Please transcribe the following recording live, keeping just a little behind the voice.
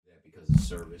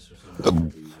service or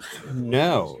something?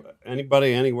 No,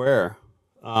 anybody, anywhere.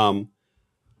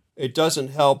 It doesn't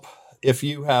help if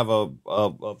you have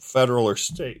a federal or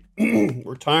state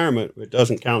retirement. It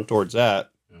doesn't count towards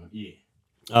that. Yeah.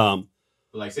 Um,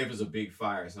 But like, say if it's a big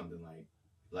fire or something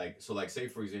like say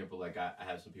for example, like I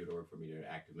have some people that work for me that are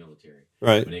active military.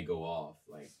 right. When they go off,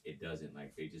 like it doesn't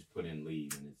like they just put in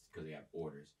leave and it's because they have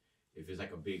orders. If it's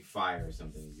like a big fire or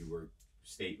something, you work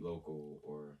state, local,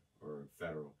 or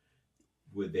federal,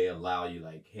 would they allow you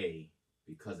like, hey,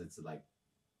 because it's like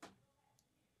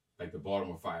the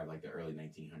Baltimore fire, like the early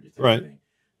 1900s type Right. of thing,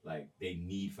 like they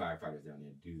need firefighters down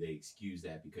there. Do they excuse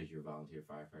that because you're a volunteer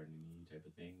firefighter type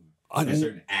of thing? There's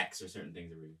certain acts or certain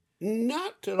things that we.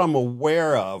 Not that I'm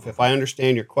aware of. If I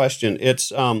understand your question,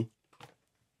 it's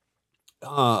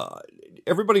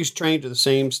everybody's trained to the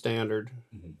same standard.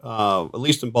 At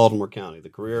least in Baltimore County,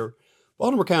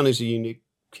 Baltimore County is a unique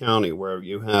county where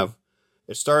you have.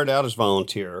 It started out as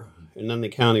volunteer, and then the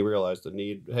county realized the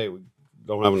need. Hey, we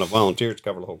don't have enough volunteers to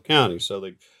cover the whole county, so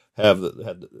they had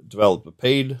developed the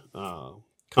paid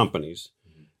companies,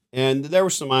 and there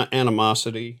was some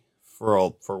animosity for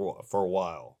a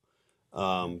while.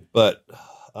 But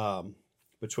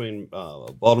between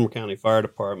Baltimore County Fire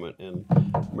Department and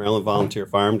Maryland Volunteer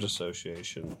Firearms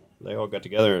Association, they all got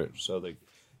together so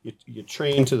you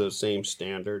train to the same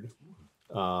standard.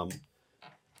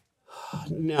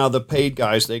 Now the paid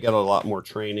guys, they got a lot more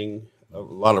training, a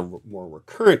lot of more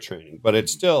recurrent training, but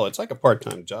it's like a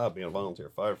part-time job being a volunteer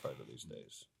firefighter these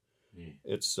days. Yeah.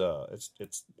 It's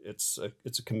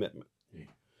a commitment.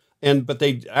 Yeah. But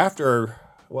they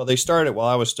started while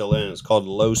I was still in. It's called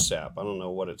LOSAP. I don't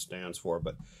know what it stands for,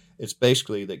 but it's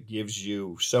basically that gives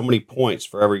you so many points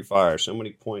for every fire, so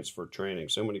many points for training,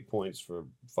 so many points for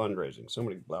fundraising, so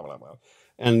many blah, blah, blah.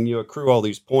 And you accrue all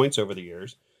these points over the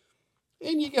years.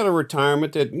 And you got a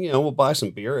retirement that, will buy some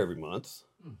beer every month.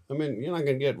 I mean, you're not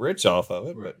going to get rich off of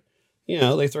it, right.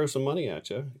 But, they throw some money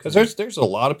at you. Because there's a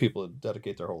lot of people that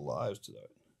dedicate their whole lives to that.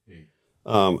 Yeah.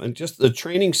 And just the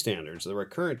training standards, the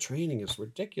recurrent training is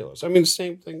ridiculous. I mean, the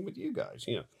same thing with you guys,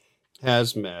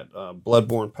 hazmat,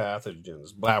 bloodborne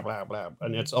pathogens, blah, blah, blah.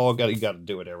 And it's all you got to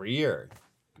do it every year.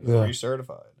 You're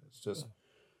recertified.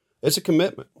 It's a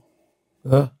commitment.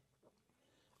 Yeah.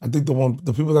 I think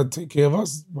the people that take care of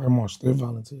us, White Marsh, they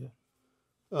volunteer.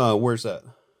 Where's that?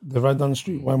 They're right down the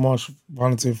street. White Marsh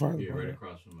Volunteer Fire. Yeah, right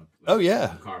across from.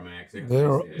 CarMax.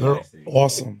 They're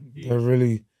awesome. Yeah. They're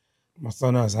really. My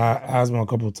son has asthma a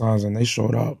couple of times, and they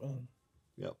showed up.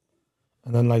 Yep.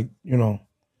 And then,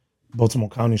 Baltimore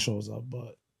County shows up,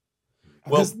 but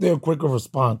I guess they're a quicker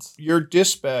response. You're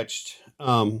dispatched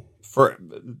for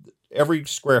every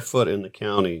square foot in the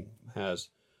county has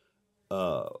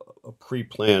a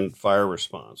pre-planned fire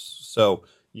response. So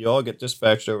you all get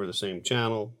dispatched over the same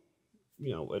channel.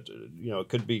 It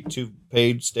could be 2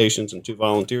 paid stations and 2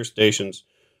 volunteer stations,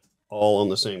 all on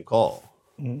the same call.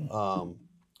 Mm-hmm.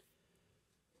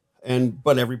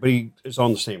 But everybody is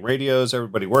on the same radios.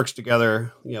 Everybody works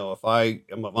together. If I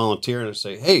am a volunteer and I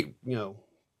say, hey,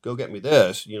 go get me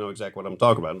this, exactly what I'm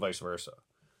talking about, and vice versa.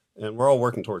 And we're all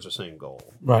working towards the same goal.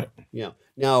 Right. Yeah.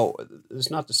 Now,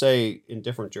 it's not to say in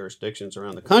different jurisdictions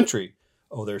around the country,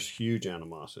 there's huge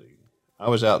animosity. I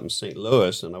was out in St.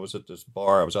 Louis, and I was at this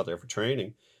bar. I was out there for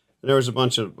training, and there was a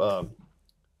bunch of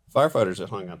firefighters that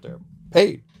hung out there,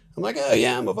 paid. I'm like, oh,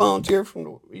 yeah, I'm a volunteer from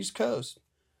the East Coast.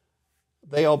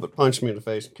 They all but punched me in the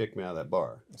face and kicked me out of that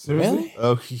bar. Seriously? Really?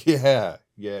 Oh, yeah.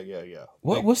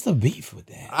 What's the beef with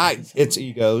that? It's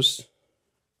egos,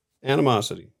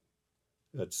 animosity.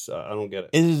 That's I don't get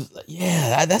it.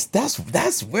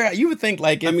 That's where you would think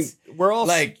we're all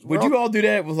would you all do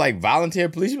that with volunteer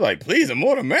police? You'd be like, please, the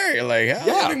more the merrier. How do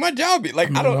you think my job be? I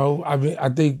don't know. I mean, I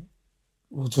think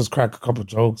we'll just crack a couple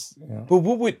jokes. But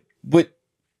what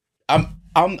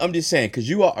I'm just saying, because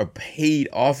you all are paid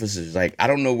officers. I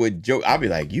don't know what joke. I'll be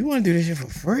like, you want to do this shit for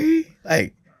free?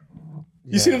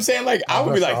 You see what I'm saying? I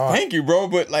would be like, thank you, bro.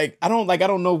 But I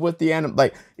don't know what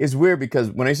the it's weird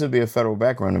because when I used to be a federal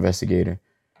background investigator,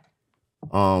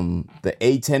 the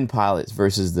A-10 pilots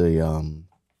versus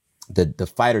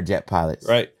the fighter jet pilots,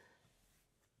 right?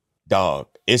 Dog,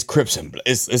 it's Crips and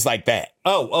it's like that.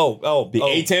 The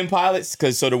A-10 pilots,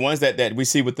 because the ones that we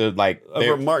see with the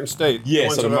over Martin State, yeah.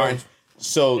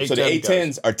 So the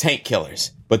A-10s are tank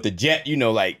killers, but the jet,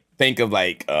 think of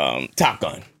Top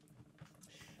Gun.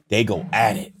 They go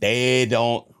at it. They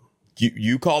don't.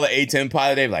 You call the A-10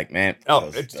 pilot, they're like, man.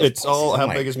 It's all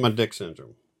how big is my dick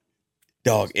syndrome.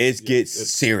 Dog, it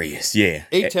gets serious. Yeah.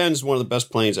 A-10 is one of the best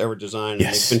planes ever designed.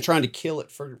 Yes. And they've been trying to kill it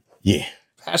for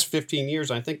past 15 years.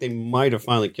 I think they might have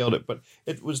finally killed it, but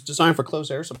it was designed for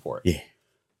close air support. Yeah.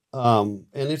 and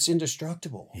it's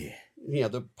indestructible. Yeah. You know,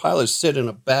 the pilots sit in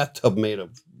a bathtub made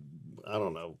of, I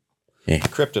don't know,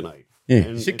 kryptonite. Yeah,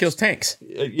 And shit kills tanks.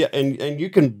 Yeah, and you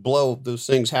can blow those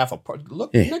things half apart.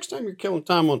 Look, next time you're killing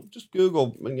time on, just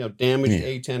Google, damaged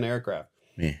A-10 aircraft.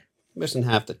 Yeah. Missing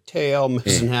half the tail,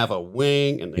 missing half a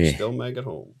wing, and they still make it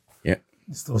home. Yeah.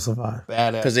 Still survive.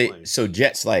 Badass. So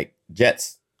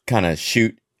jets kind of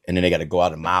shoot and then they got to go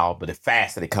out a mile, but the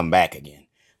faster they come back again.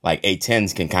 Like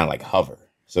A-10s can kind of like hover.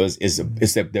 So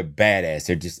they're badass.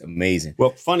 They're just amazing. Well,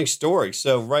 funny story.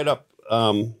 So right up,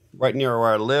 right near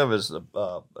where I live is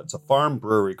it's a farm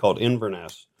brewery called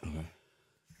Inverness. Okay.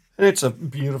 And it's a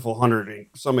beautiful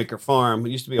 100-some acre farm. It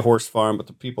used to be a horse farm, but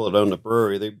the people that own the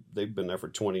brewery, they've been there for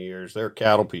 20 years. They're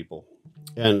cattle people.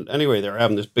 And anyway, they were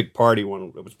having this big party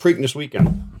one. It was Preakness weekend.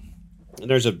 And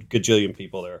there's a gajillion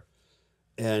people there.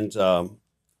 And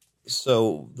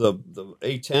so the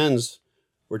A-10s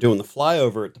were doing the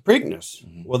flyover at the Preakness.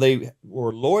 Mm-hmm. Well, they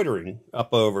were loitering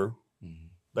up over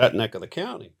that neck of the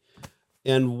county.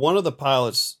 And one of the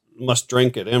pilots must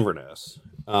drink at Inverness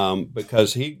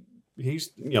because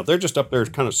he's they're just up there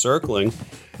kind of circling,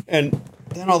 and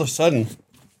then all of a sudden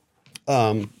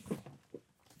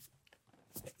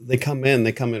they come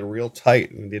in real tight,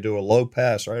 and they do a low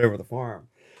pass right over the farm,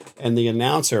 and the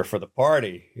announcer for the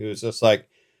party, he was just like,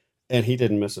 and he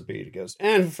didn't miss a beat. He goes,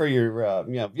 and for your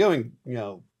viewing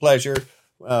pleasure,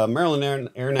 Maryland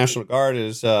Air National Guard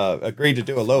has agreed to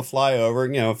do a low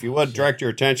flyover. If you would direct your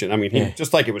attention. I mean,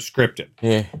 just like it was scripted.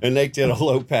 Yeah. And they did a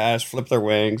low pass, flipped their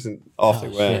wings, and off they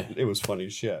went. Shit. It was funny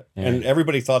as shit. Yeah. And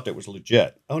everybody thought that was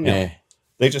legit. Oh, no. Yeah.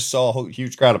 They just saw a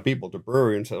huge crowd of people at the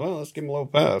brewery and said, well, let's give them a low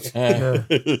pass. Oh,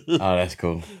 that's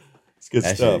cool. It's good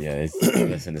stuff.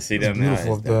 Listen, to see them now.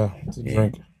 To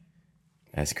drink.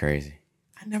 That's crazy.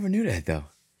 I never knew that, though.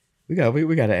 We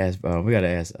gotta ask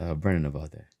Brennan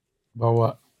about that. About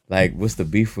what? Like, what's the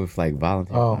beef with like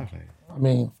volunteer firefighters? I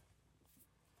mean,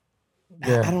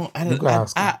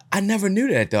 I never knew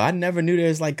that though. I never knew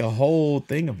there's like a whole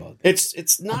thing about that.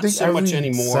 It's not so much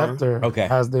anymore. Sector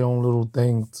has their own little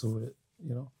thing to it.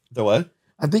 The what?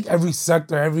 I think every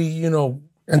sector, every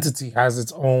entity has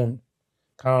its own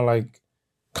kind of like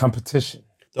competition.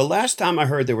 The last time I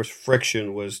heard there was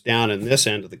friction was down in this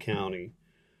end of the county,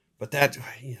 but that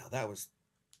was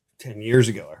 10 years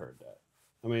ago. I heard that.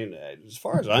 I mean, as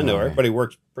far as I know, everybody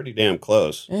works pretty damn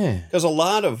close. Yeah. Because a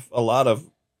lot of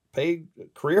paid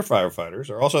career firefighters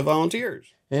are also volunteers.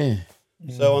 Yeah.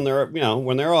 So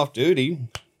when they're off duty,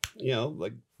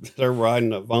 like they're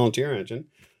riding a volunteer engine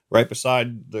right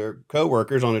beside their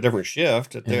coworkers on a different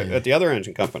shift at the other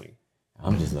engine company.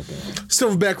 I'm just looking.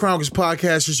 Silverback Chronicles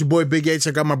podcast. It's your boy Big H.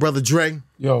 I got my brother Dre.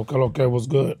 Yo, okay, what's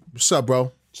good? What's up,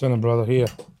 bro? Chilling, brother. Here.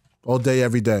 All day,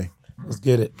 every day. Let's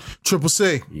get it. Triple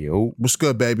C. Yo. What's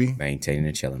good, baby? Maintaining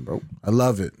and chilling, bro. I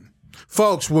love it.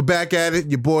 Folks, we're back at it.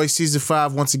 Your boy, Season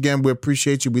 5. Once again, we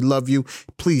appreciate you. We love you.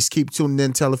 Please keep tuning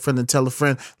in. Tell a friend and tell a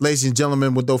friend. Ladies and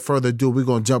gentlemen, with no further ado, we're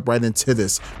going to jump right into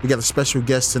this. We got a special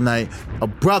guest tonight, a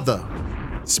brother.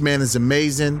 This man is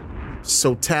amazing,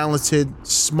 so talented,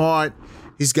 smart.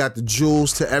 He's got the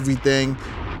jewels to everything.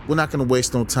 We're not going to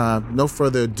waste no time. No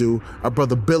further ado. Our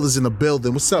brother Bill is in the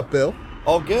building. What's up, Bill?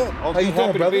 All good. How you doing,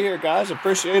 happy brother? to be here, guys.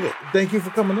 Appreciate it. Thank you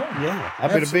for coming on. Yeah,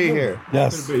 happy to be here.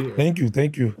 Yes. To be here.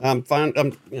 Thank you. I'm fine.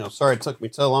 I'm sorry it took me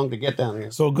so long to get down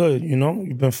here. So good.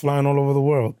 You've been flying all over the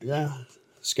world. Yeah,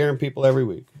 scaring people every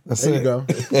week. That's there it.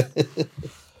 You go.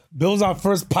 Bill's our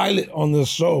first pilot on this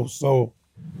show, so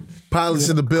pilots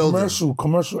in the building.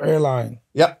 Commercial airline.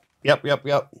 Yep.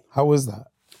 How is that?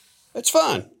 It's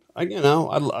fun. I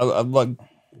love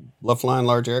flying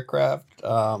large aircraft.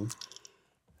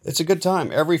 It's a good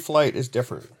time. Every flight is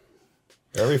different.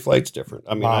 Every flight's different.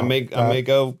 I mean, I may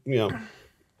go,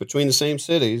 between the same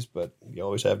cities, but you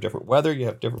always have different weather. You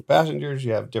have different passengers.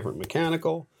 You have different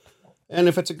mechanical. And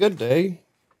if it's a good day,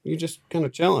 you just kind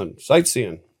of chilling,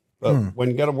 sightseeing. But when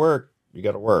you got to work, you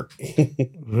got to work.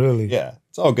 Really? Yeah.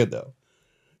 It's all good though.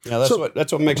 Yeah,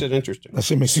 that's what makes it interesting. That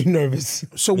shit makes you nervous.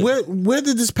 So where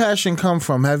did this passion come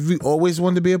from? Have you always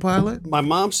wanted to be a pilot? My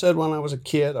mom said when I was a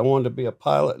kid, I wanted to be a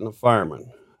pilot and a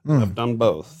fireman. I've done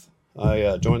both.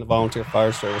 I joined the volunteer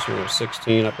fire service when I was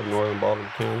 16 up in northern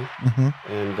Baltimore County,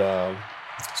 and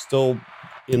still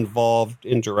involved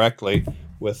indirectly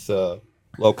with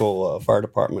local fire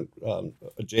department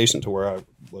adjacent to where I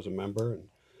was a member. And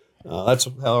that's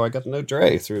how I got to know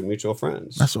Dre, through mutual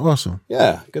friends. That's awesome.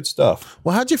 Yeah, good stuff.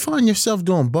 Well, how'd you find yourself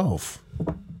doing both?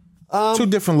 Two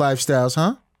different lifestyles,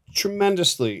 huh?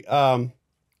 Tremendously.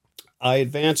 I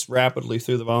advanced rapidly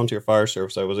through the volunteer fire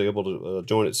service. I was able to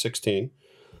join at 16,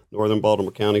 northern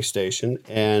Baltimore County Station,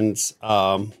 and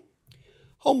home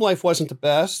life wasn't the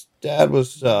best. dad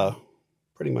was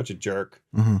pretty much a jerk.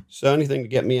 Mm-hmm. So anything to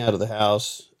get me out of the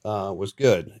house was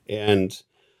good. And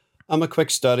I'm a quick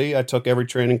study. I took every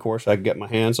training course I could get my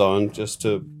hands on just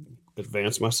to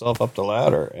advance myself up the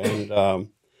ladder. And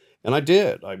I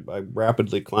did. I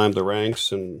rapidly climbed the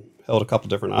ranks and held a couple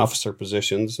different officer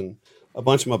positions. And a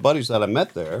bunch of my buddies that I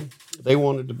met there, they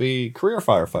wanted to be career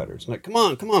firefighters. Like, come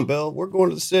on, Bill, we're going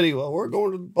to the city. Well, we're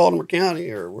going to Baltimore County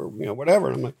or we're, whatever.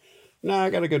 And I'm like, no, I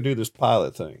got to go do this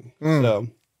pilot thing. So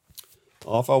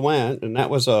off I went, and that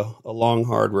was a long,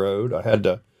 hard road. I had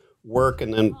to work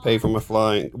and then pay for my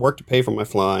flying,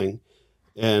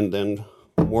 and then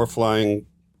more flying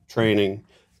training,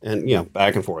 and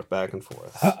back and forth.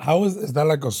 How is that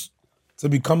like to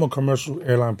become a commercial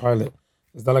airline pilot?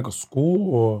 Is that like a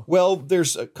school or? Well,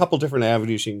 there's a couple different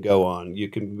avenues you can go on. You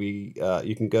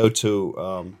can go to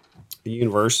a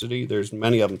university. There's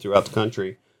many of them throughout the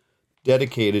country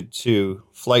dedicated to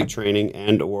flight training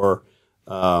and or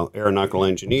aeronautical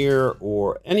engineer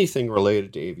or anything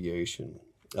related to aviation.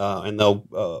 And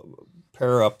they'll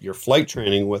pair up your flight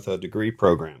training with a degree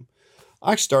program.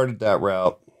 I started that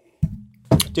route.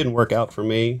 It didn't work out for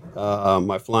me.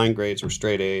 My flying grades were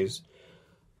straight A's.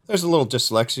 There's a little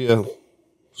dyslexia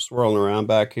swirling around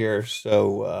back here,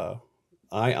 so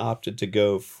I opted to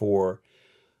go for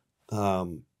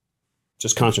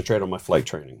just concentrate on my flight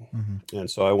training. Mm-hmm. And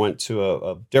so I went to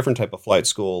a different type of flight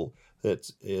school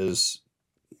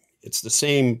it's the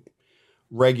same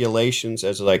regulations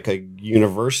as like a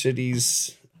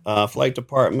university's flight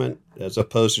department, as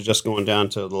opposed to just going down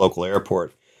to the local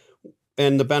airport.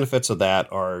 And the benefits of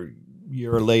that are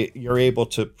you're able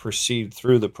to proceed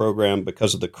through the program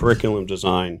because of the curriculum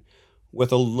design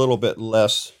with a little bit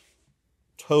less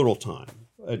total time.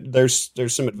 There's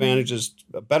some advantages,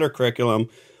 a better curriculum,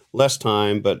 less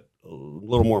time, but a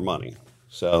little more money.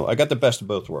 So I got the best of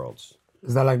both worlds.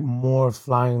 Is that like more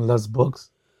flying, less books?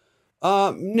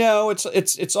 No,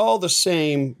 it's all the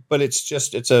same, but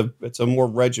it's a more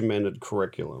regimented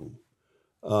curriculum.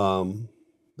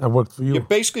 That worked for you.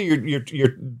 Basically,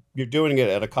 you're doing it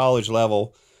at a college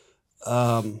level,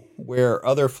 where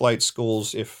other flight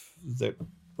schools, if they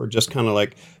were just kind of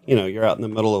like, you're out in the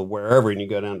middle of wherever and you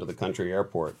go down to the country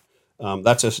airport,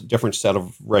 that's a different set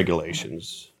of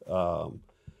regulations.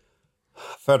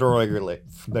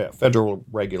 Federal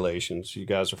regulations. You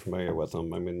guys are familiar with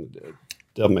them. I mean,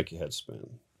 they'll make your head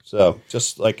spin. So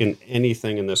just like in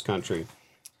anything in this country,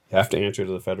 you have to answer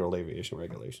to the federal aviation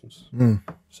regulations.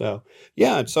 So,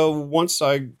 yeah. So once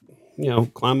I,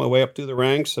 climb my way up through the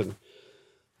ranks, and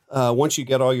once you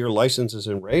get all your licenses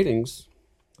and ratings,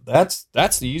 that's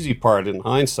the easy part in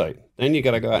hindsight. Then you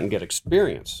got to go out and get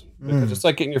experience, because it's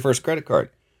like getting your first credit card.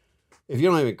 If you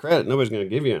don't have any credit, nobody's going to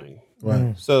give you any.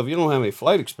 Right. So if you don't have any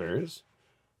flight experience,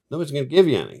 nobody's going to give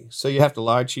you any. So you have to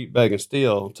lie, cheat, beg, and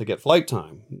steal to get flight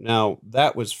time. Now,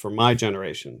 that was for my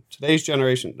generation. Today's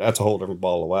generation, that's a whole different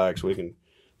ball of wax. We can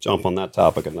jump on that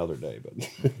topic another day.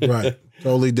 But right.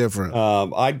 Totally different.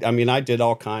 I did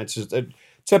all kinds.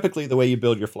 Typically, the way you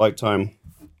build your flight time,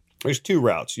 there's two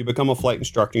routes. You become a flight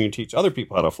instructor and you teach other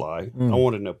people how to fly. I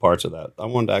wanted no parts of that. I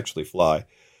wanted to actually fly.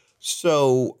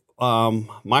 So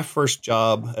my first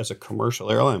job as a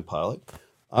commercial airline pilot,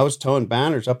 I was towing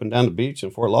banners up and down the beach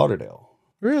in Fort Lauderdale.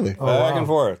 Really? Back and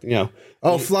forth,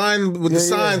 Oh, flying with the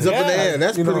signs up in the air.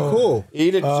 That's pretty cool.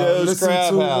 Eat at Joe's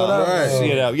Crab House. Right.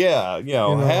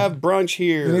 Have brunch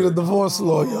here. You need a divorce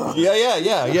lawyer.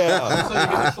 Yeah.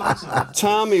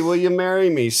 Tommy, will you marry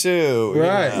me, Sue?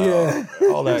 Right. Yeah.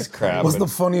 All that crap. What's the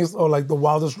funniest or like the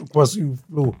wildest request you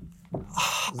flew?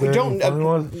 You don't.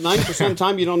 90% of the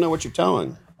time, you don't know what you're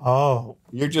telling. Oh,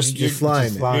 you're just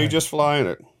flying it. You're just flying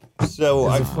it.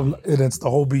 So it's the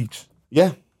whole beach.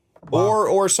 Yeah. Wow.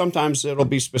 Or sometimes it'll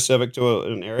be specific to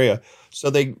an area. So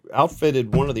they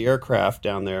outfitted one of the aircraft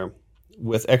down there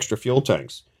with extra fuel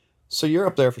tanks. So you're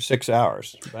up there for 6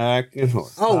 hours, back and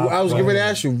forth. Oh, I was getting ready to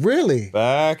ask you, really?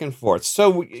 Back and forth.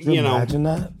 So, imagine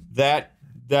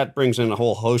that brings in a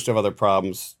whole host of other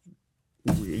problems.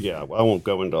 Yeah, I won't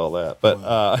go into all that.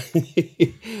 But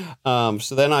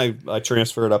so then I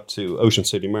transferred up to Ocean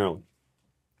City, Maryland.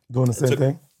 Doing the same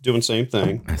thing? Doing the same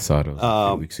thing. I saw those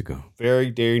a few weeks ago.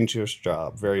 Very dangerous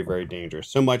job. Very, very dangerous.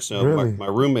 So much so Really? my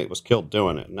roommate was killed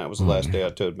doing it, and that was the last day I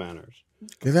towed banners.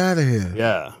 Get out of here.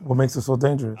 Yeah. What makes it so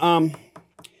dangerous?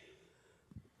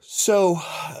 So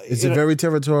Is it very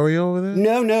territorial over there?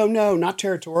 No, not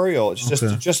territorial. It's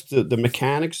just the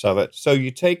mechanics of it. So you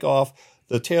take off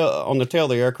on the tail of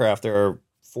the aircraft. There are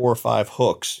 4 or 5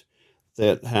 hooks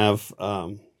that have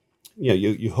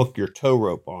you hook your tow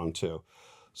rope onto.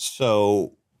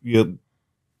 So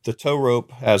the tow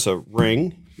rope has a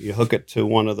ring. You hook it to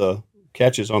one of the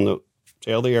catches on the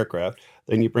tail of the aircraft.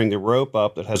 Then you bring the rope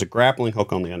up that has a grappling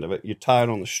hook on the end of it. You tie it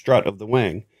on the strut of the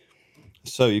wing.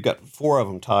 So you got 4 of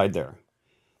them tied there.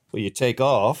 Well, you take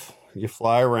off, you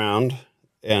fly around,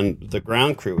 and the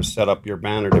ground crew has set up your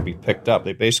banner to be picked up.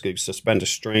 They basically suspend a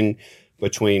string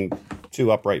between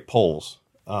 2 upright poles.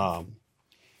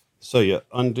 So you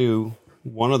undo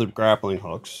one of the grappling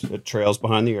hooks. It trails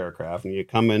behind the aircraft, and you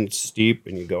come in steep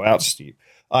and you go out steep.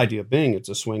 Idea being, it's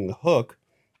to swing the hook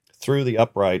through the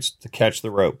uprights to catch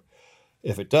the rope.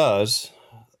 If it does,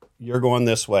 you're going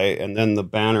this way, and then the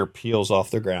banner peels off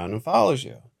the ground and follows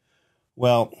you.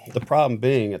 Well, the problem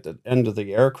being, at the end of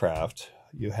the aircraft,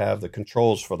 you have the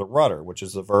controls for the rudder, which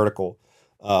is the vertical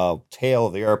tail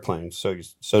of the airplane, so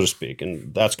to speak,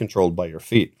 and that's controlled by your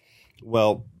feet.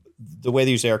 Well, the way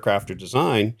these aircraft are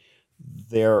designed,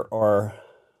 there are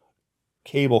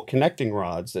cable connecting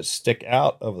rods that stick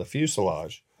out of the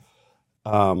fuselage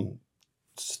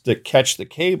that catch the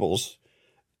cables,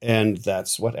 and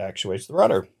that's what actuates the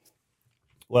rudder.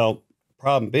 Well,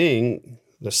 problem being,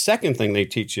 the second thing they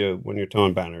teach you when you're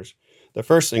towing banners, the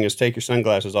first thing is take your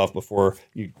sunglasses off before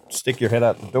you stick your head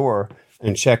out the door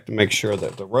and check to make sure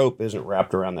that the rope isn't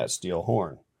wrapped around that steel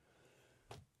horn.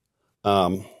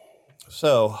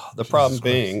 So the problem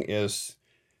being is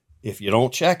if you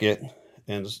don't check it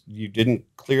and you didn't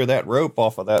clear that rope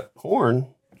off of that horn,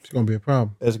 It's going to be a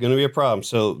problem. it's going to be a problem.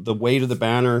 So the weight of the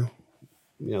banner,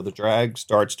 the drag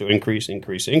starts to increase. And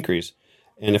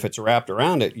if it's wrapped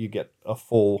around it, you get a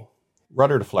full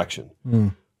rudder deflection.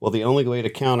 Well, the only way to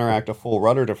counteract a full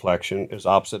rudder deflection is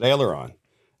opposite aileron.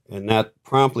 And that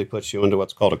promptly puts you into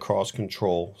what's called a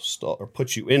cross-control stall, or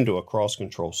puts you into a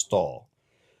cross-control stall.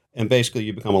 And basically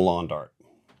you become a lawn dart.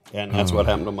 And that's what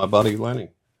happened to my buddy Lenny.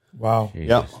 Wow.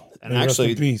 Yep. And Rest in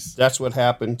actually, peace. that's what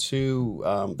happened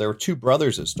to, there were 2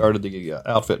 brothers that started the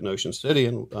outfit in Ocean City,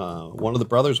 and one of the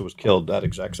brothers was killed that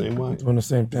exact same way. Doing the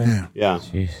same thing. Yeah.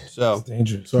 So, It's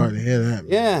dangerous. Sorry to hear that.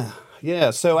 yeah.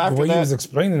 So The after way you was that,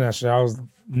 explaining that shit, I was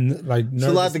like It's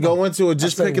a lot to go into it,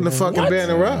 just I said, picking the fucking what?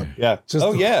 banner up. yeah. Just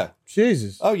Oh, the- yeah.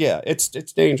 Jesus. Oh, yeah. It's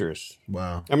dangerous.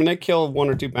 Wow. I mean, they kill 1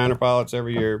 or 2 banner pilots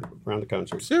every year around the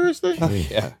country. Seriously?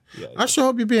 Yeah. I sure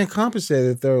hope you're being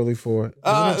compensated thoroughly for it.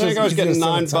 I think I was getting easier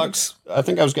 $9. sometimes? I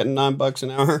think I was getting $9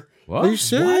 an hour. Are you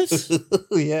serious?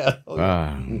 Yeah.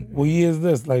 What year is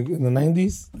this? Like in the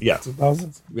 90s? Yeah.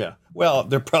 2000s? Yeah. Well,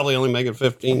 they're probably only making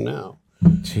 15 now.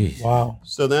 Jeez. Wow.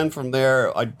 So then from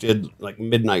there, I did like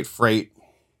midnight freight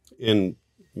in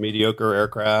mediocre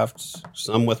aircrafts,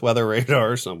 some with weather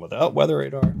radar, some without weather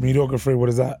radar. Mediocre freight, what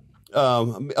is that?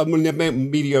 A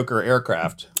mediocre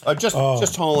aircraft, just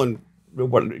hauling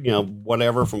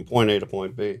whatever from point A to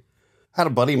point B. Had a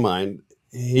buddy of mine.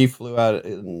 He flew out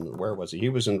in, where was he? He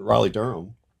was in Raleigh,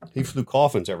 Durham. He flew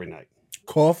coffins every night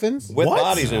Coffins? with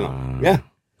bodies in them. Yeah,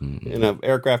 in an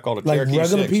aircraft called a Like Cherokee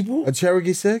regular 6. people? A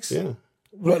Cherokee 6? Yeah,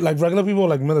 Like regular people or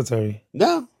like military?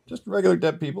 no, just regular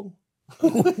dead people.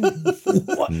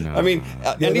 No. I mean,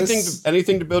 this-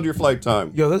 anything to build your flight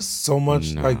time. Yo, there's so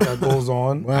much like that goes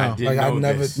on. Wow. didn't Like I've know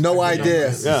never this. No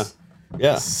idea.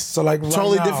 Yeah. So like right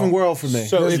Totally now, different world for me.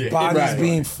 So There's bodies right.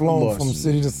 being flown Lost. from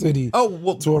city to city Oh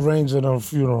well, to arrange a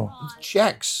funeral.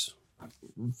 checks,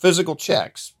 physical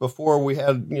checks before we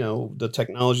had the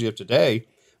technology of today,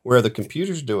 where the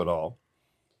computers do it all.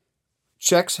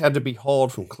 Checks had to be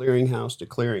hauled from clearinghouse to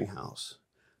clearinghouse.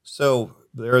 So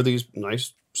there are these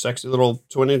nice, sexy little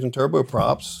twin-engine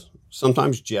turboprops,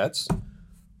 sometimes jets,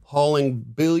 hauling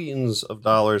billions of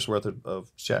dollars worth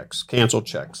of checks, canceled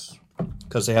checks,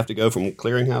 because they have to go from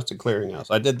clearinghouse to clearinghouse.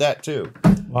 I did that too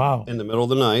Wow. in the middle of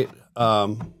the night.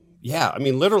 I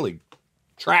mean, literally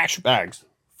trash bags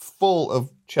full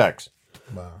of checks.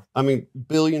 Wow. I mean,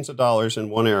 billions of dollars in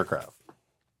one aircraft.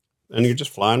 And you're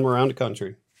just flying them around the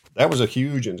country. That was a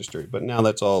huge industry, but now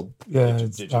that's all Yeah,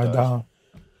 it's died down.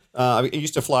 I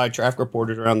used to fly traffic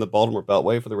reporters around the Baltimore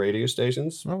Beltway for the radio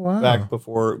stations. Oh, wow. Back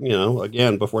before,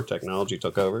 before technology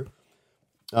took over.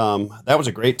 That was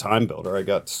a great time builder. I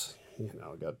got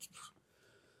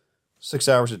 6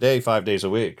 hours a day, 5 days a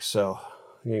week. So,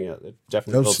 it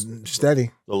definitely Those built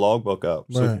steady. the logbook up.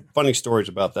 So Right. funny stories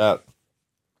about that.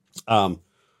 The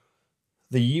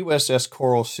USS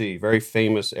Coral Sea, very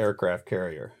famous aircraft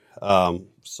carrier,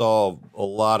 saw a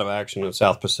lot of action in the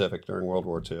South Pacific during World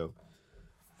War II.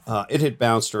 It had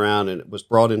bounced around and it was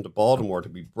brought into Baltimore to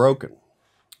be broken.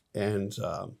 And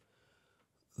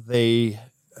it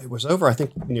was over, I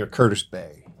think, near Curtis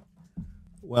Bay.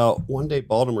 Well, one day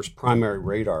Baltimore's primary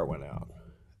radar went out.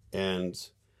 And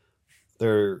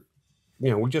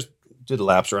we just did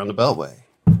laps around the Beltway.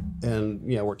 And,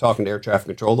 we're talking to air traffic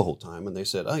control the whole time. And they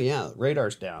said, oh, yeah,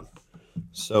 radar's down.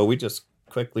 So we just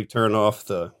quickly turned off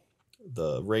the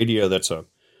the radio that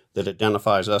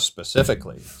identifies us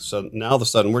specifically. So now all of a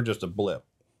sudden we're just a blip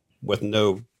with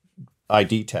no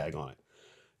ID tag on it.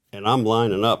 And I'm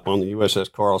lining up on the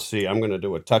USS Carl C. I'm going to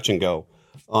do a touch and go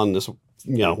on this,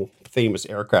 famous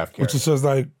aircraft carrier. Which is just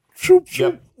like, shoop,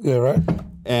 shoop. Yep. Yeah, right?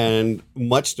 And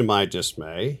much to my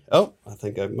dismay, I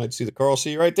think I might see the Carl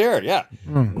C right there. Yeah.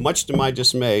 Much to my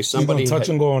dismay, somebody touch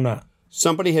and go on that.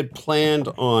 Somebody had planned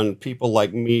on people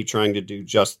like me trying to do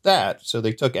just that. So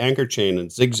they took anchor chain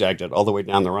and zigzagged it all the way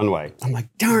down the runway. I'm like,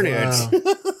 darn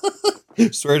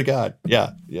it. Swear to God.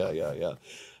 Yeah.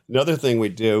 Another thing we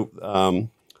do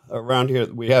around here,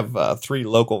 we have 3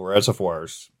 local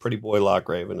reservoirs, Pretty Boy, Loch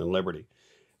Raven, and Liberty.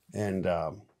 And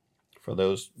for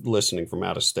those listening from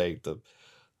out of state, the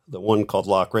one called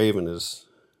Loch Raven is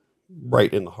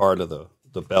right in the heart of the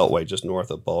Beltway, just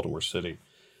north of Baltimore City.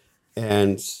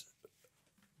 And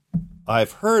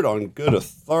I've heard on good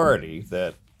authority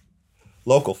that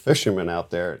local fishermen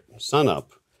out there at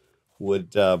sunup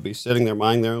would be sitting there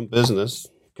minding their own business,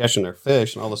 catching their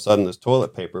fish, and all of a sudden this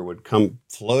toilet paper would come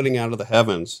floating out of the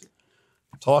heavens,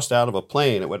 tossed out of a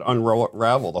plane. It would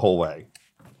unravel the whole way.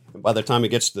 And by the time it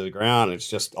gets to the ground, it's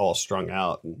just all strung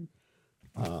out. And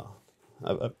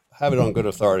I have it on good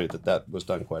authority that was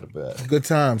done quite a bit. Good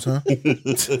times, huh?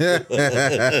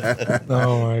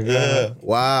 Oh my God!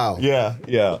 Wow. Yeah.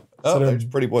 So There's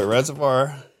Pretty Boy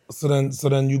Reservoir. So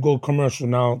then you go commercial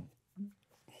now.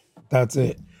 That's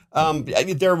it.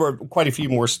 There were quite a few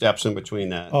more steps in between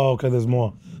that. Oh, okay. There's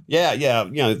more. Yeah.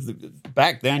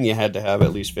 Back then you had to have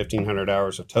at least 1,500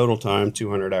 hours of total time,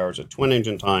 200 hours of twin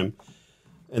engine time.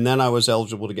 And then I was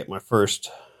eligible to get my first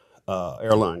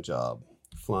airline job,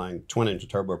 flying twin engine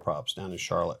turboprops down in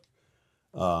Charlotte.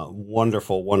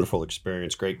 Wonderful, wonderful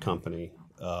experience. Great company.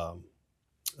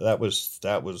 That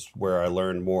was where I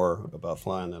learned more about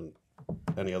flying than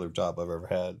any other job I've ever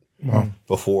had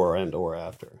before and or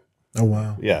after. Oh,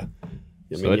 wow. Yeah.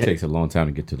 So it takes a long time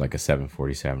to get to like a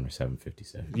 747 or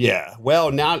 757. Yeah.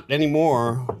 Well, not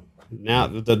anymore. Now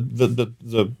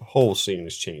the whole scene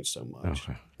has changed so much.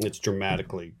 Okay. It's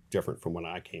dramatically different from when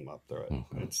I came up through it.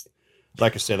 Okay. It's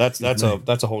like I said, that's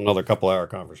a whole nother couple-hour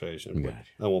conversation. But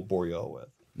I won't bore you all with.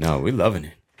 No, we're loving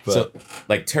it. But, so,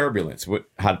 like turbulence,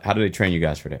 how do they train you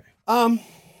guys for that?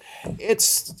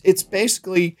 It's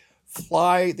basically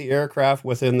fly the aircraft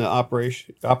within the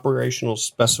operational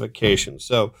specifications.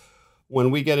 So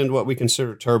when we get into what we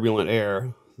consider turbulent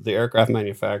air, the aircraft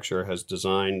manufacturer has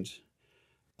designed,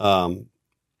 or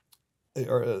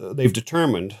they've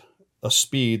determined a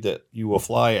speed that you will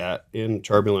fly at in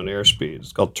turbulent airspeed.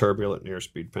 It's called turbulent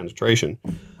airspeed penetration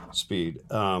speed.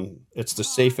 It's the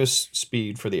safest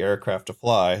speed for the aircraft to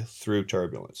fly through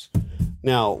turbulence.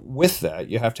 Now, with that,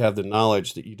 you have to have the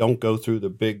knowledge that you don't go through the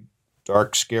big,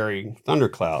 dark, scary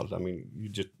thundercloud. I mean, you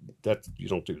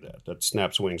don't do that. That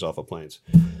snaps wings off of planes.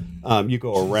 You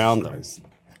go around them.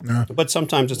 But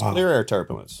sometimes it's clear air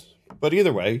turbulence. But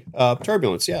either way,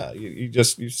 turbulence, yeah. You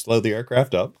slow the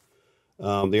aircraft up.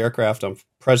 The aircraft I'm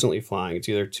presently flying, it's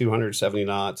either 270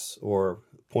 knots or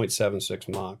 0.76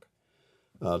 Mach,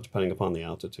 depending upon the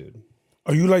altitude.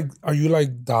 Are you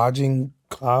like dodging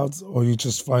clouds, or are you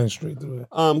just flying straight through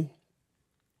it?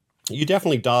 You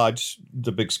definitely dodge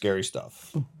the big scary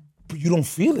stuff. But you don't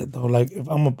feel it though. Like if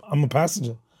I'm a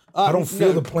passenger, I don't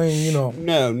feel the plane.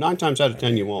 No, 9 times out of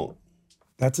 10 you won't.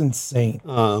 That's insane.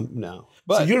 No,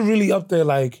 but so you're really up there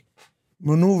like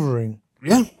maneuvering.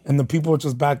 Yeah. And the people are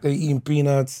just back there eating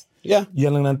peanuts. Yeah.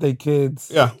 Yelling at their kids.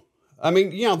 Yeah. I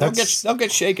mean, they'll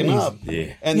get shaken up.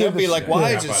 Yeah. And they'll be like,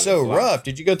 why is it so rough?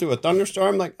 Did you go through a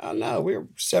thunderstorm? Like, oh no, we were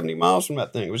 70 miles from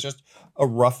that thing. It was just a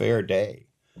rough air day.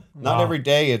 Not every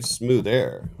day it's smooth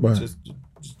air. Right. It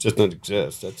just doesn't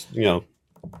exist. That's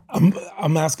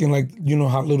I'm asking, like,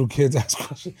 how little kids ask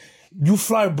questions. You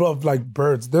fly above like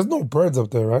birds. There's no birds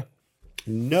up there, right?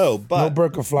 No, but no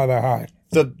bird can fly that high.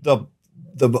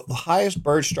 The highest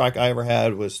bird strike I ever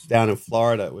had was down in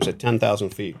Florida. It was at 10,000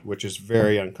 feet, which is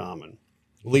very uncommon,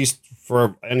 at least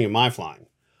for any of my flying.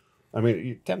 I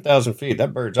mean, 10,000 feet,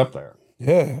 that bird's up there.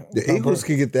 Yeah. The Eagles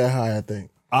could get that high, I think.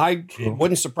 It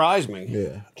wouldn't surprise me.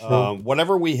 Yeah.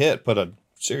 Whatever we hit put a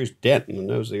serious dent in the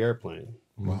nose of the airplane.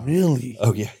 Wow. Really?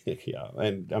 Oh, yeah. Yeah.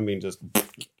 And I mean,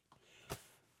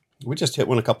 we just hit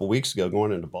one a couple weeks ago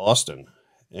going into Boston.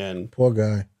 And poor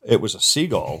guy. It was a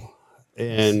seagull.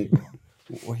 And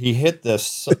he hit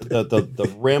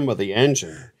the rim of the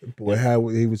engine. Boy, how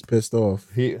he was pissed off.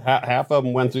 Half of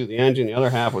them went through the engine. The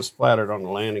other half was splattered on the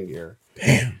landing gear.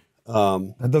 Damn.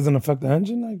 That doesn't affect the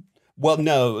engine? Like, well,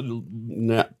 no.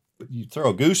 You throw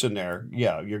a goose in there,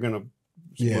 yeah, we're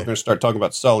gonna start talking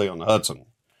about Sully on the Hudson.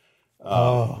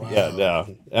 Yeah,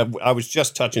 no. I was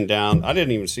just touching down. I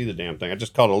didn't even see the damn thing. I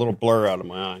just caught a little blur out of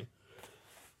my eye.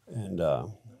 And I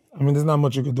mean, there's not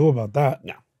much you could do about that.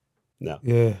 no.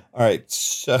 Yeah. All right,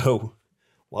 so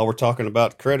while we're talking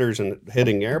about critters and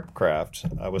hitting aircraft,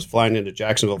 I was flying into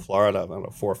Jacksonville, Florida, I don't know,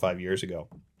 4 or 5 years ago.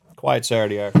 Quiet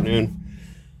Saturday afternoon,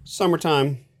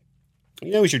 summertime.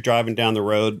 You know, as you're driving down the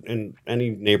road in any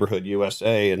neighborhood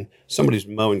USA and somebody's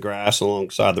mowing grass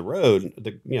alongside the road,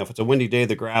 if it's a windy day,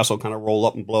 the grass will kind of roll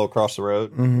up and blow across the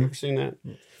road. You ever seen that?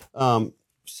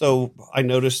 So I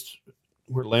noticed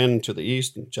we're landing to the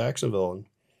east in Jacksonville,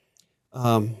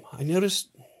 and I noticed,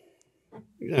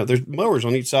 there's mowers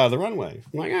on each side of the runway.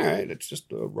 I'm like, all right, it's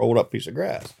just a rolled up piece of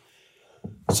grass.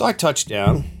 So I touch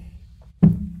down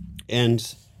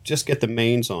and just get the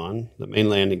mains on, the main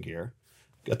landing gear.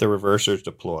 Got the reversers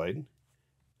deployed,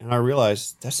 and I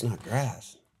realized that's not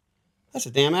grass. That's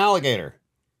a damn alligator.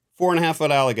 4.5-foot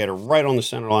alligator right on the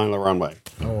center line of the runway.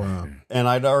 Oh, wow. And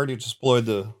I'd already deployed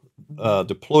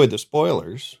the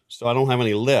spoilers, so I don't have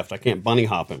any lift. I can't bunny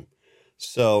hop him.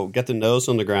 So get the nose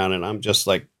on the ground, and I'm just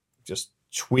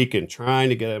tweaking, trying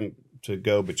to get him to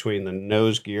go between the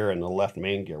nose gear and the left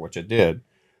main gear, which I did.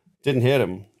 Didn't hit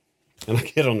him. And I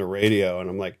get on the radio, and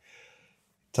I'm like,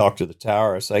 talk to the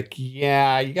tower. It's like,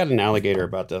 yeah, you got an alligator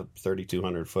about the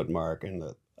 3,200 foot mark, and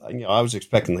I was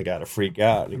expecting the guy to freak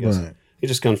out. And he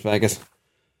just comes back and says,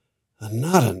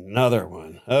 not another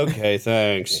one. Okay,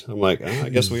 thanks. I'm like, I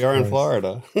guess we are in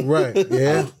Florida. Right.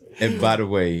 Yeah. And by the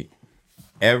way,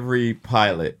 every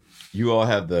pilot, you all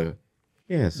have the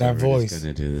so that we're voice. just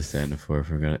gonna do this, that, and the fourth.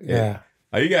 We're gonna Yeah.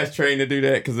 Are you guys trained to do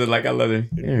that? Because I love it.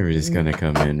 Yeah, we're just gonna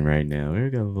come in right now. We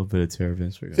got a little bit of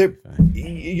turbulence. We're gonna be fine.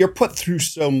 You're put through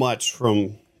so much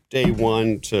from day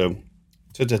one to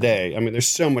today. I mean, there's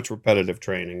so much repetitive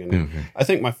training, and I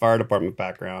think my fire department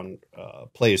background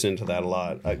plays into that a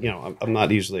lot. I'm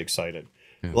not easily excited.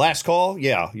 Last call,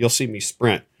 you'll see me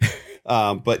sprint,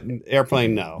 but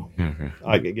airplane, no.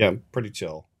 I'm pretty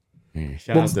chill. Yeah.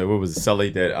 Shout out to, what was it,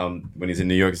 Sully, that when he's in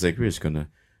New York, he's like, we're just gonna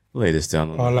lay this down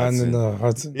on the Land Hudson. in the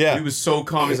Hudson. Yeah, He was so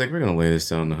calm. He's like, we're gonna lay this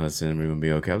down on the Hudson, and we're gonna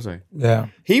be okay. I was like, Yeah.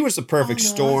 he was the perfect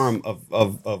storm of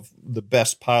the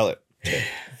best pilot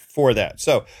for that.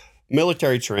 So,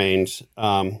 military trains.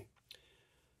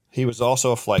 He was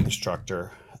also a flight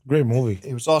instructor. Great movie.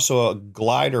 He was also a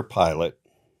glider pilot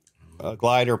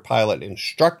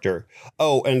instructor.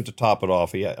 Oh, and to top it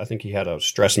off, I think he had a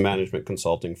stress management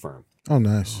consulting firm. Oh,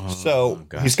 nice. So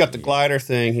he's got the glider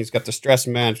thing. He's got the stress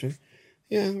management.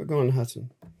 Yeah, we're going to Hudson.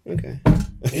 Okay.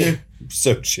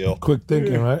 So chill. Quick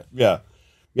thinking, right? Yeah.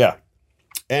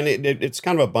 And it's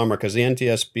kind of a bummer because the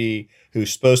NTSB,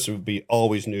 who's supposed to be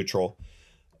always neutral,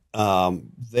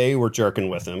 they were jerking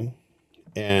with him.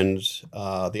 And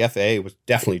the FAA was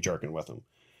definitely jerking with him.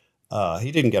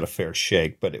 He didn't get a fair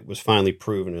shake, but it was finally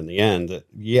proven in the end that,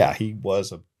 he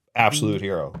was an absolute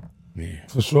hero. yeah,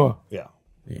 For sure. Yeah.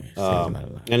 yeah.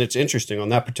 And it's interesting, on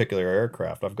that particular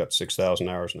aircraft, I've got 6,000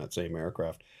 hours in that same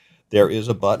aircraft. There is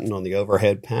a button on the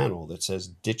overhead panel that says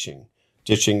ditching.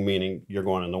 Ditching meaning you're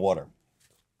going in the water.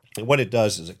 And what it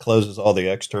does is it closes all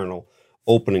the external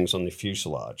openings on the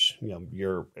fuselage.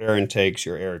 Your air intakes,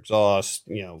 your air exhaust,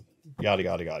 yada, yada,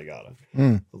 yada, yada.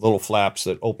 The little flaps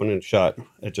that open and shut,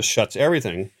 it just shuts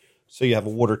everything. So you have a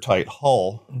watertight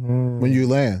hull, When you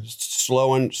land.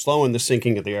 slowing the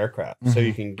sinking of the aircraft, so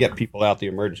you can get people out the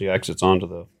emergency exits onto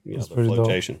the the pretty dope.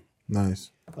 flotation.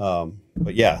 Nice. But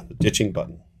the ditching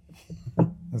button.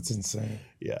 That's insane.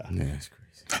 Yeah. Yeah, that's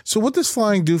crazy. So what does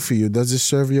flying do for you? Does it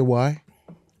serve your why?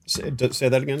 Say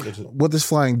that again. What does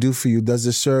flying do for you? Does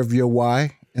it serve your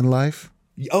why in life?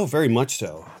 Oh, very much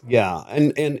so. Yeah,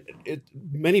 and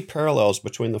many parallels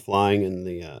between the flying and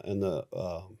the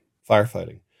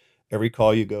firefighting. Every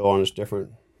call you go on is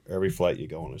different. Every flight you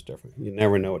go on is different. You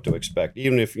never know what to expect.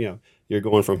 Even if you're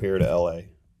going from here to LA,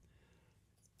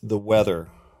 the weather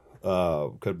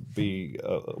could be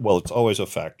it's always a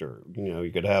factor.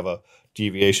 You could have a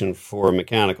deviation for a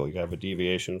mechanical. You could have a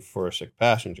deviation for a sick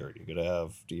passenger. You could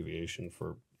have deviation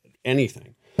for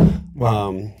anything.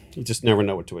 Wow. You just never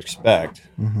know what to expect.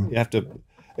 You have to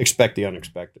expect the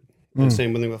unexpected. And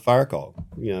same with a fire call.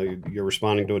 You're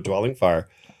responding to a dwelling fire.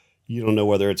 You don't know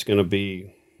whether it's going to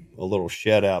be a little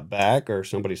shed out back or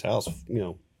somebody's house,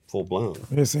 full blown.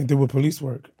 Yeah, same thing with police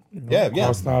work.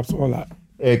 Car stops, all that.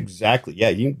 Exactly. Yeah,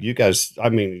 you guys. I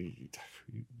mean,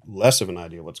 less of an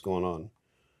idea what's going on.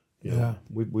 Yeah.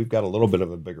 We've got a little bit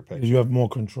of a bigger picture. You have more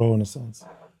control in a sense,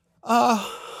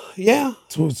 Yeah.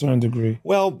 to a certain degree.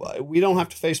 Well, we don't have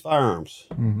to face firearms.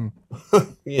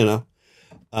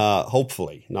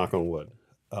 Hopefully, knock on wood.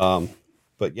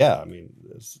 But yeah, I mean,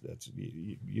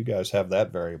 you guys have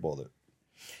that variable that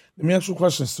Let me ask you a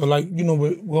question. So, like, you know,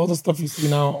 with all the stuff you see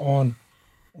now on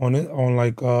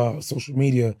social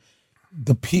media,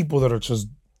 the people that are just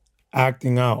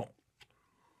acting out,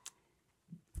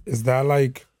 is that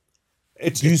like,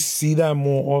 do you see that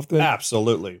more often?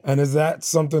 Absolutely. And is that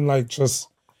something like just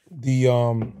the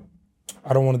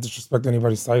I don't want to disrespect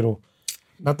anybody's title,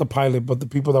 not the pilot, but the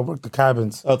people that work the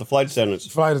cabins, Oh, the flight attendants.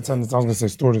 flight attendants. I was gonna say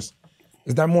stewardess.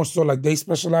 Is that more so like they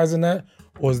specialize in that,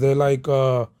 or is there like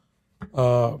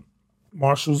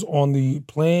marshals on the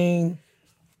plane?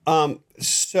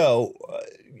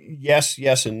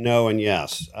 Yes, and no, and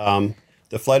yes.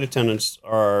 The flight attendants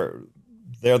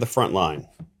they're the front line,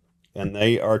 and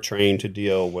they are trained to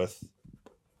deal with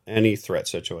any threat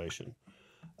situation,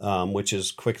 which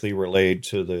is quickly relayed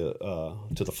to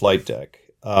the flight deck.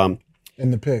 And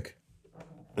the pick.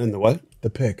 And the what? The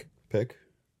pick. Pick.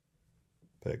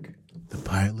 The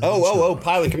pilot. Oh,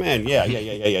 pilot command. Yeah.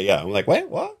 I'm like, wait,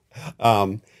 what?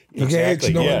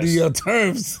 Exactly. Okay, Yes. the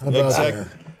terms. Exactly.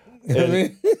 You know what I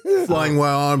mean? Flying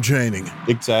while arm training.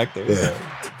 Exactly. Yeah.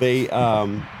 They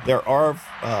there are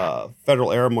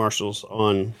federal air marshals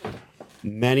on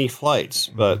many flights,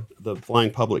 but the flying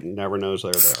public never knows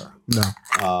they're there.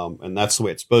 No, And that's the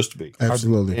way it's supposed to be.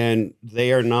 absolutely. And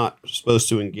they are not supposed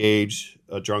to engage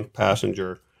a drunk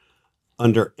passenger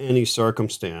under any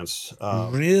circumstance.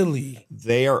 Really?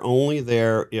 They are only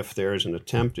there if there is an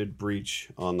attempted breach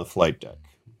on the flight deck.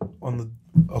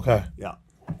 Okay. Yeah.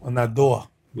 On that door.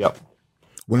 Yep.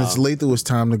 When it's lethal, it's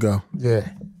time to go. Yeah.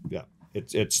 Yeah.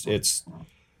 It's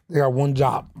They got one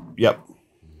job. yep.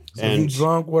 So if you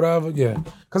drunk, whatever, yeah.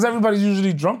 Because everybody's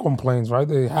usually drunk on planes, right?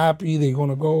 They're happy, they're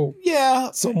gonna go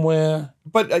yeah, somewhere.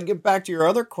 but I get back to your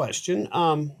other question.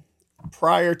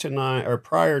 Prior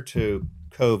to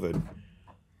COVID,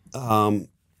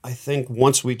 I think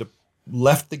once we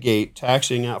left the gate,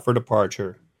 taxiing out for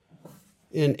departure,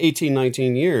 in 18,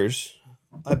 19 years,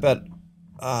 I bet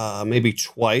maybe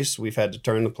twice we've had to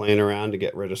turn the plane around to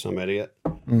get rid of some idiot.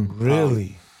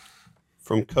 Really?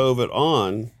 From COVID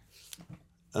on,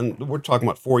 and we're talking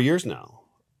about 4 years now,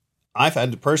 I've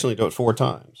had to personally do it 4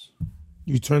 times.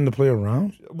 You turn the plane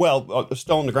around? Well,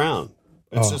 still on the ground.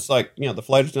 It's just like, the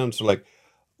flight attendants are like,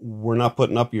 we're not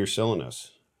putting up your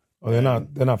silliness. Oh, they're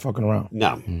not fucking around.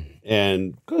 No.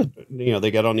 And, Good.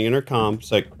 they get on the intercom.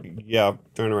 It's like, yeah,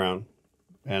 turn around.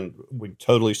 And we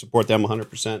totally support them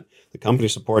 100%. The company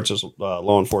supports us.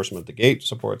 Law enforcement at the gate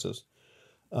supports us.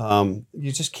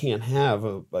 You just can't have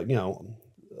a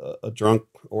drunk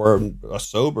or a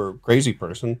sober crazy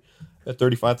person at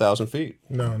 35,000 feet.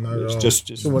 No, not at It's all. just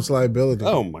Too much liability.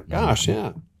 oh my gosh,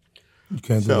 yeah. You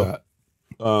can't do So- that.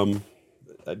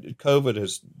 COVID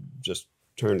has just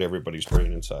turned everybody's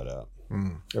brain inside out.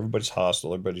 Everybody's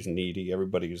hostile. Everybody's needy.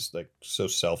 Everybody's like so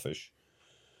selfish.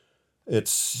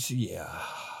 It's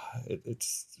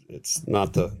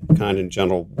not the kind and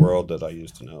gentle world that I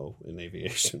used to know in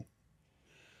aviation.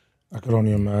 I could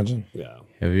only imagine. Yeah.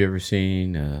 Have you ever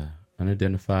seen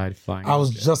unidentified flying? I was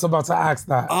object? just about to ask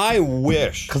that. I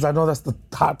wish. Because I know that's the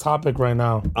hot topic right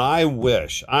now. I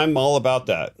wish. I'm all about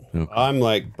that. Okay. I'm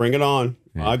like, bring it on.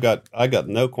 Yeah. I got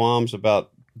no qualms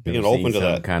about being Ever open seen to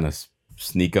something that. kind of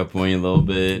sneak up on you a little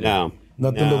bit. No.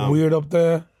 Nothing No. look weird up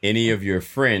there. Any of your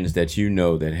friends that you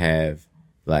know that have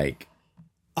like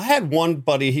I had one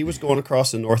buddy, he was going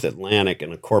across the North Atlantic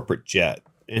in a corporate jet,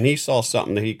 and he saw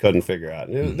something that he couldn't figure out.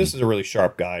 And this is a really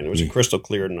sharp guy, and it was a crystal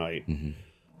clear night.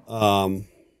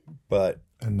 But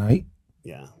At night?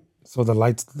 yeah. So the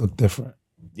lights look different.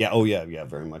 Yeah, oh yeah,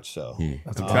 very much so.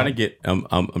 That's I'm trying to get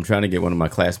I'm trying to get one of my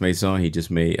classmates on. He just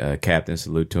made Captain,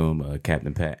 salute to him,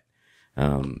 Captain Pat.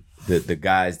 The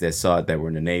guys that saw it that were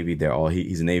in the Navy,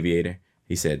 he's an aviator.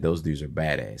 He said those dudes are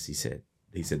badass. He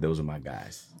said those are my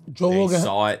guys. Joe They Rogan.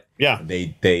 saw it. Yeah.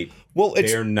 Well,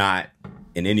 it's They're not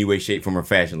in any way, shape, form, or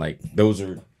fashion like those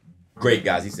are great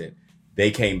guys. He said they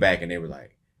came back and they were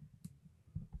like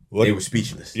they were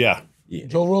speechless. yeah.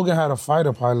 Joe Rogan had a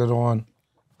fighter pilot on.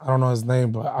 I don't know his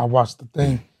name, but I watched the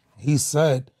thing. He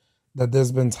said that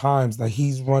there's been times that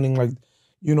he's running like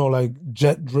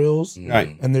jet drills.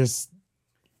 Right. And there's,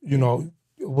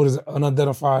 what is it,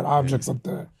 unidentified objects up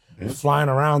there flying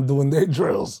around doing their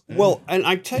drills. Well, and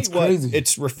I tell It's you what, crazy.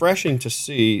 it's refreshing to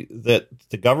see that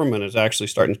the government is actually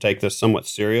starting to take this somewhat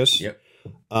serious. Yep.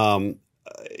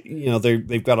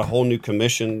 They've got a whole new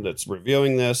commission that's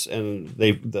reviewing this, and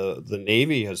the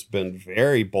Navy has been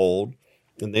very bold,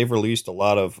 and they've released a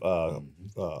lot of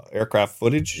aircraft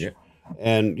footage. Yep.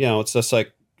 And it's just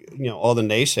like all the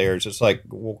naysayers. It's like,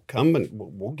 well, come and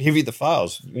we'll give you the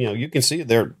files. You can see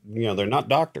they're not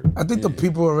doctored. I think the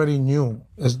people already knew.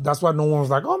 That's why no one was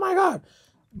like, oh my God.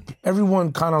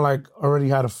 Everyone kind of like already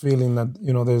had a feeling that,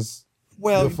 there's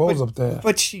Well, UFOs up there.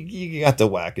 But you got the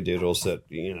wackadoodles that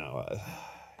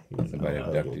Somebody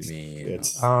abducted me.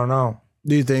 It's I don't know.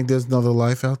 Do you think there's another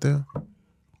life out there?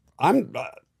 I'm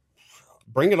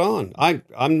bring it on.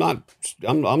 I'm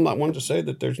not one to say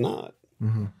that there's not.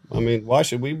 I mean, why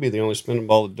should we be the only spinning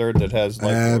ball of dirt that has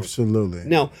life forms? Absolutely.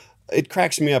 Now, it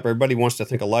cracks me up. Everybody wants to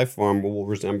think a life form will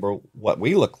resemble what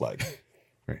we look like.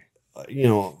 Right.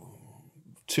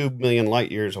 2 million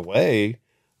light years away,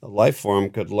 a life form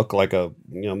could look like a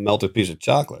melted piece of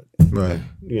chocolate. Right.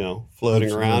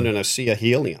 Floating around in a sea of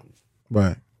helium.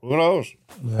 Right. Who knows?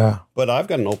 Yeah. But I've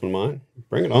got an open mind.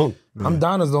 Bring it on. I'm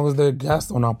down as long as they're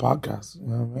guests on our podcast. You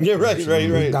know what I mean? Yeah,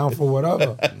 right. I'm down for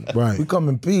whatever. Right. We come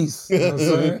in peace. You know what I'm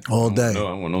saying? All day. No,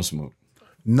 I want no smoke.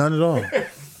 None at all.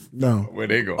 No. Where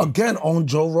they go? Again, on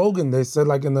Joe Rogan, they said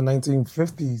like in the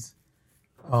 1950s,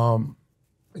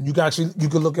 you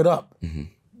could look it up,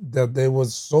 that there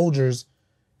was soldiers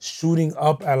shooting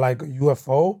up at like a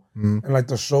UFO, and like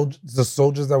the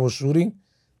soldiers that were shooting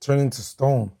turned into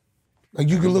stone. Like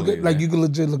you could you could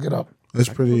legit look it up. That's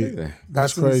pretty.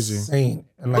 That's crazy. insane.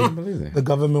 And like the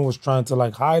government was trying to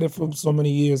like hide it for so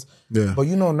many years. Yeah. But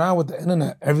now with the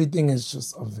internet, everything is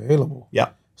just available. Yeah.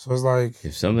 So it's like,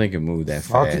 If something can move that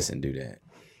Fuck fast it. and do that,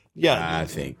 Yeah. I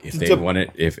think if they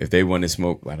wanted, if they wanted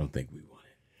smoke, I don't think we want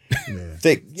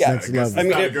it. Next level. I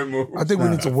mean, Not a good move. I think we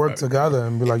need to work together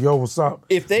and be like, yo, what's up?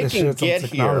 if they Let's can share some get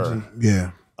technology.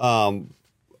 here,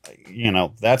 Yeah.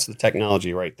 that's the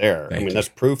technology right there. Thank you. That's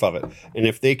proof of it. And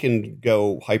if they can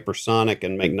go hypersonic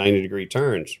and make 90-degree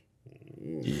turns,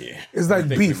 Yeah. It's like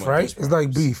think we beef, want right? those It's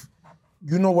like beef.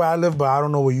 You know where I live, but I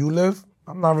don't know where you live.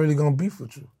 I'm not really gonna beef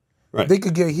with you. Right. They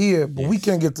could get here, but we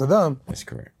can't get to them. That's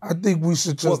correct. I think we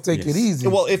should just take it yes. easy.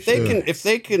 well, if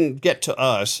they can get to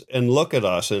us and look at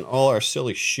us and all our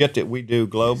silly shit that we do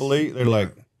globally, they're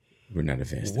like, We're not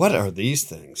advanced. what are these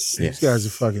things? Yes. These guys are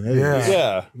fucking idiots.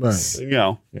 Yeah. Right.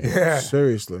 yeah,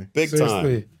 Seriously. Big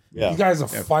seriously. time. Yeah. You guys are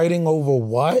fighting over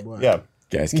what? Yeah.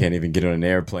 Guys can't even get on an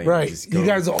airplane. Right. Just You go-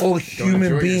 guys are all go human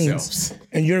enjoy beings, yourselves.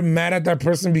 and you're mad at that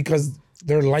person because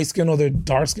they're light skinned or they're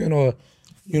dark skinned or,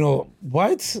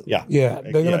 what? Yeah. Yeah.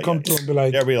 They're gonna Yeah, come yeah. through and be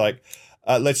like, They'll be like,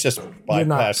 let's just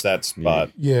bypass that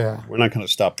spot. yeah, We're not going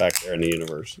to stop back there in the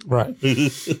universe. right.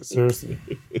 Seriously.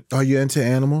 Are you into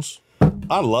animals?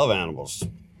 I love animals.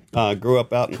 Grew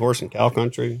up out in horse and cow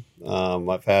country.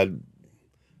 I've had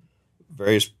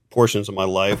various portions of my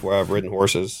life where I've ridden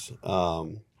horses.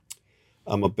 I'm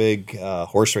a big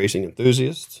horse racing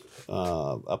enthusiast.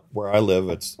 Up where I live,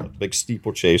 it's a big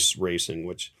steeplechase racing,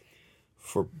 which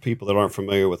for people that aren't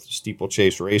familiar with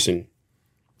steeplechase racing,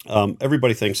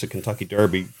 everybody thinks the Kentucky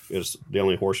Derby is the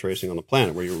only horse racing on the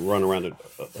planet where you run around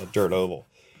a dirt oval.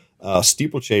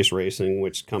 Steeplechase racing,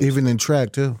 which comes... Even in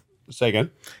track, too. Say again?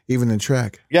 Even in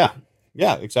track. Yeah,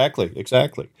 exactly.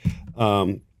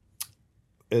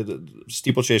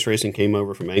 Steeplechase racing came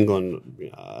over from England.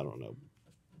 I don't know.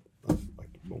 I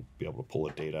won't be able to pull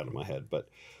a date out of my head, but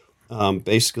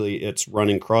basically, it's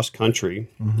running cross country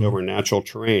over natural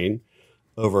terrain,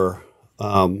 over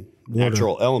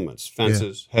natural elements,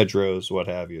 fences, hedgerows, what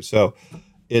have you. So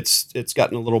it's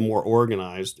gotten a little more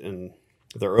organized, and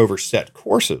they're over set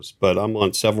courses. But I'm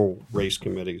on several race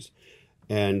committees.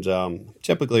 And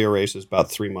typically a race is about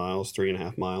 3 miles,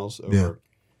 3.5 miles over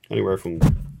anywhere from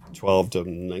 12 to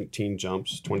 19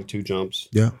 jumps, 22 jumps.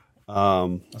 Yeah.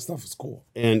 That stuff is cool.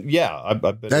 And yeah, I've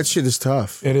been. That shit is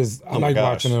tough. It is. I my like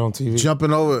gosh. watching it on TV.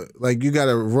 Jumping over, like you got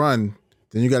to run,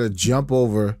 then you got to jump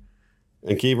over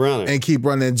and keep running. and keep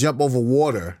running, and jump over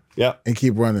water Yeah. and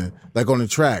keep running, like on the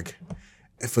track.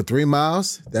 And for 3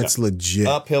 miles, that's legit.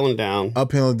 Uphill and down.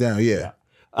 Uphill and down, yeah.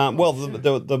 Well,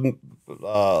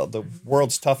 the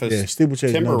world's toughest Yeah,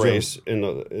 steeplechase, timber no joke. race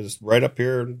is right up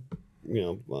here.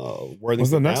 Worthington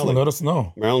What's the next Valley, one? Let us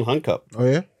know. Maryland Hunt Cup. Oh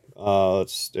yeah.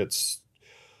 It's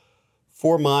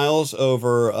 4 miles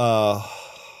over. I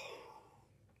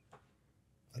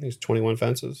think it's 21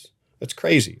 fences. It's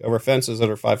crazy over fences that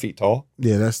are 5 feet tall.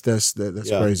 Yeah, that's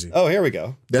Yeah. crazy. Oh, here we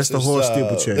go. That's the This horse is,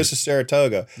 steeplechase. This is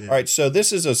Saratoga. All right, so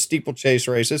this is a steeplechase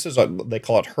race. This is they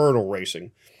call it hurdle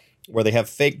racing, where they have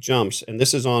fake jumps, and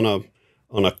this is on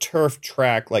a turf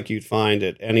track like you'd find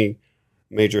at any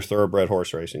major thoroughbred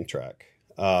horse racing track.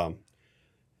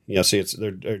 See,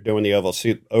 they're doing the oval.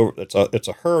 See, it's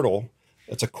a hurdle.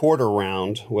 It's a quarter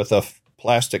round with a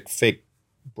plastic fake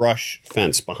brush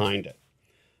fence behind it.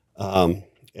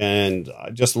 And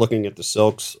just looking at the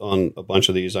silks on a bunch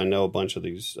of these, I know a bunch of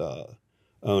these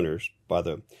owners by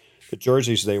the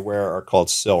jerseys they wear are called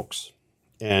silks.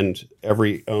 And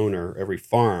every owner, every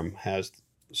farm has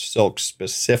silk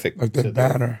specific Like the to their-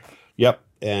 banner. Yep.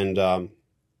 And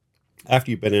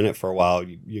after you've been in it for a while,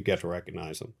 you get to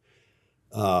recognize them.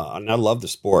 And I love the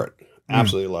sport.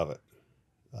 Absolutely love it.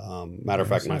 Matter of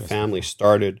fact, my family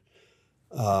started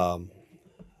a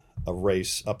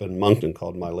race up in Moncton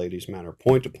called My Ladies Manor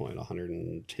Point to Point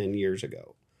 110 years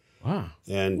ago. Wow.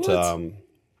 And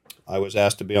I was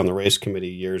asked to be on the race committee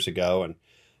years ago, and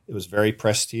it was very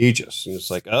prestigious. And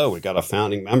it's like, oh, we got a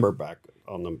founding member back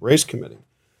on the race committee.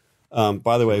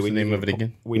 By the way, What's the name of it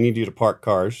again? We need you to park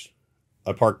cars.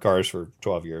 I parked cars for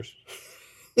 12 years.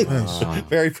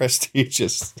 Very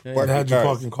prestigious. It had you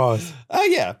parking cars.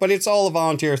 Yeah, but it's all a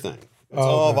volunteer thing. It's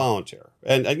all volunteer.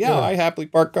 And yeah, I happily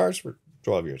park cars for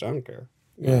 12 years. I don't care.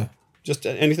 Yeah. Just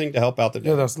anything to help out the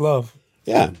day. Yeah, that's love.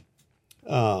 Yeah.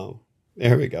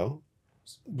 There we go.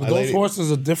 But those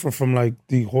horses are different from like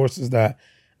the horses that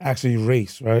actually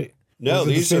race, right? No,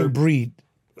 these these are the same are breed.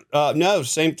 No,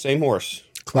 same horse.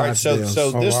 All right, so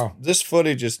this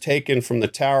footage is taken from the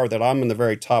tower that I'm in the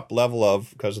very top level of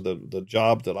because of the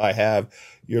job that I have.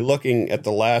 You're looking at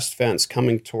the last fence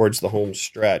coming towards the home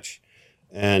stretch,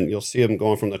 and you'll see them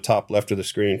going from the top left of the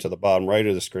screen to the bottom right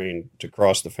of the screen to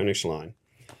cross the finish line.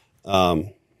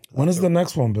 When is the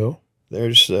next one, Bill?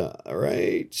 There's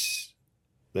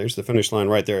there's the finish line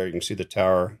right there. You can see the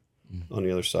tower on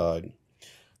the other side.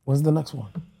 When's the next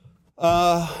one?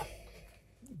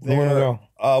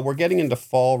 We're getting into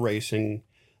fall racing.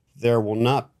 There will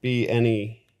not be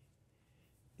any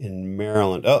in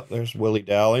Maryland. Oh, there's Willie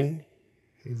Dowling.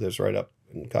 He lives right up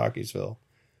in Cockeysville.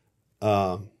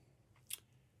 Oh,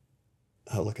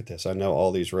 look at this. I know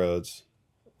all these roads.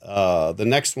 The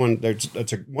next one, it's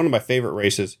one of my favorite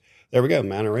races. There we go,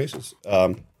 Manor Races.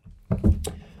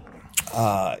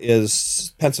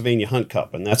 Is Pennsylvania Hunt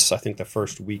Cup, and that's I think the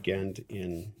first weekend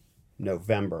in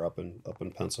November up in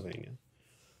Pennsylvania.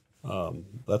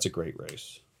 That's a great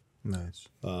race. Nice.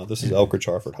 This is Elk Ridge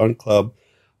Harford Hunt Club.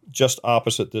 Just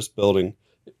opposite this building,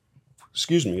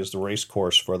 is the race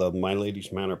course for the My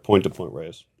Ladies Manor point-to-point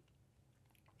race.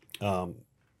 Do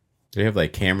they have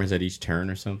like cameras at each turn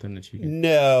or something that you can?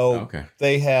 No. Okay.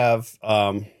 They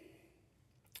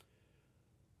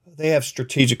have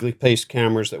strategically placed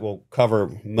cameras that will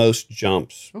cover most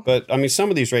jumps. Okay. But I mean, some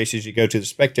of these races you go to, the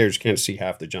spectators can't see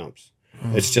half the jumps.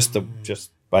 It's just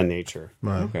by nature.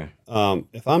 Right. Okay.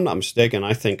 If I'm not mistaken,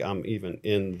 I think I'm even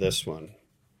in this one.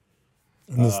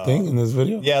 In this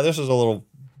video? Yeah, this is a little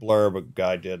blurb a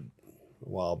guy did a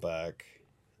while back.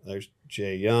 There's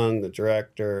Jay Young, the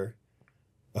director.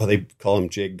 Oh, they call him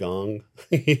Jay Gong.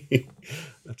 I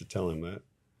have to tell him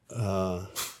that.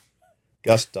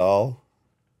 Gus Dahl.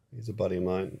 He's a buddy of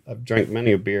mine. I've drank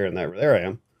many a beer in that. There I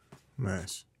am.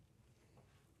 Nice.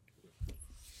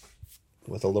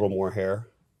 With a little more hair.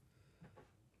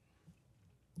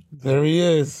 There he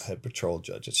is. Head patrol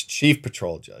judge. It's chief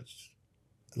patrol judge.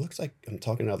 It looks like I'm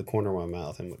talking out of the corner of my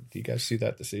mouth. Do you guys see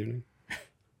that this evening?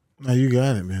 No, you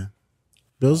got it, man.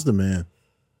 Bill's the man.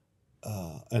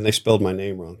 And they spelled my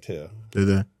name wrong, too. Did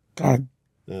they? God.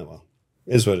 Oh, well.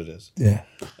 Is what it is. Yeah.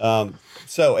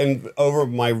 So, and over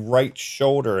my right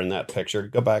shoulder in that picture,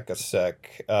 go back a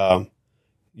sec.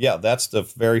 Yeah, that's the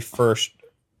very first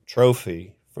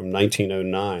trophy from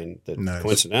 1909 that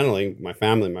coincidentally my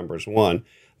family members won.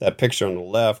 That picture on the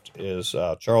left is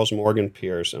Charles Morgan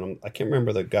Pierce, and I can't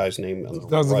remember the guy's name on the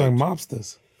Those right. are like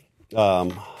mobsters.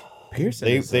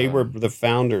 Pearson. They were the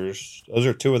founders. Those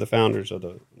are two of the founders of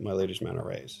the My Ladies Manor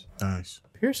Race. Nice.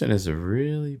 Pearson is a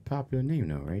really popular name,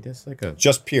 though, right? That's like a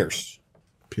Just Pierce.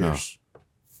 Pierce.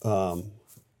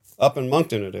 Up in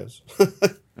Moncton, it is.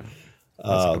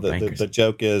 The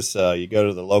joke is you go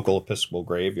to the local Episcopal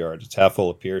graveyard. It's half full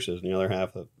of Pierces, and the other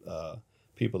half of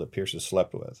people that Pierces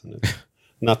slept with. And it's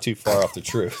not too far off the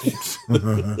truth.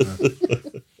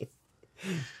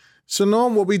 So,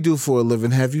 knowing what we do for a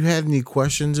living, have you had any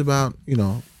questions about,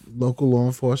 local law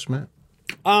enforcement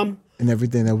and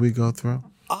everything that we go through?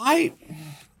 I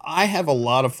have a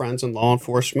lot of friends in law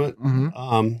enforcement,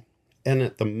 and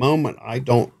at the moment, I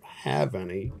don't have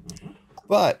any.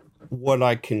 But what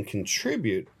I can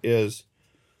contribute is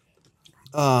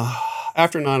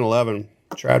after 9/11,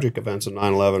 tragic events of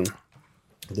 9/11,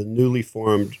 the newly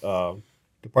formed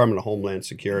Department of Homeland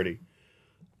Security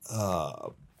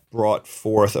brought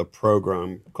forth a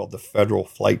program called the Federal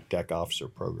Flight Deck Officer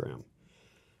Program.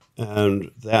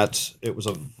 And it was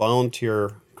a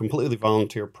completely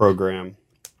volunteer program.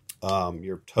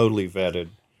 You're totally vetted.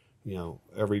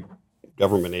 Every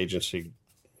government agency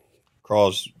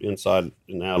crawls inside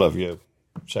and out of you,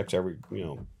 checks every,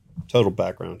 total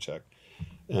background check.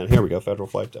 And here we go, Federal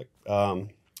Flight Deck.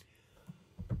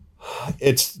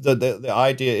 It's the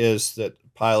idea is that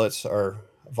pilots are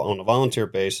on a volunteer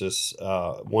basis.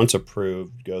 Once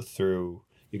approved,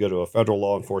 you go to a federal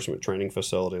law enforcement training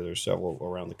facility. There's several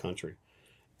around the country,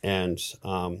 and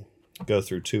go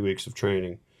through 2 weeks of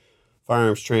training,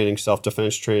 firearms training,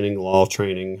 self-defense training, law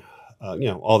training,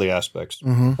 all the aspects.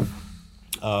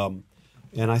 And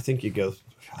I think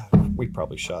we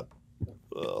probably shot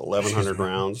 1,100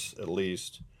 rounds at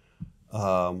least.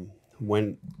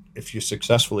 If you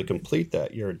successfully complete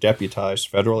that, you're a deputized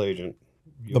federal agent.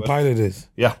 The pilot is.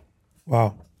 Yeah.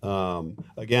 Wow.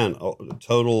 Again, a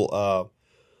total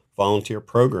volunteer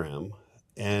program.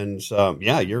 And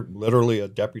you're literally a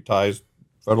deputized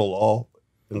federal law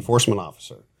enforcement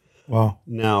officer. Wow.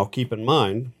 Now, keep in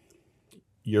mind,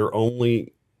 you're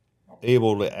only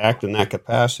able to act in that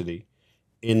capacity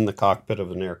in the cockpit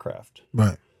of an aircraft.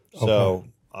 Right. So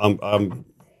I'm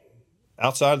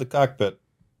outside the cockpit.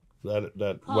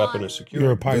 That weapon is secure.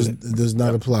 You're a pilot. Does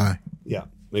not apply. Yeah,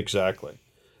 exactly.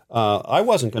 I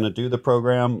wasn't going to do the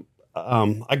program.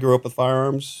 I grew up with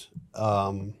firearms.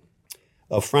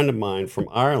 A friend of mine from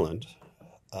Ireland,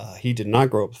 he did not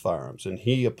grow up with firearms, and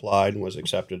he applied and was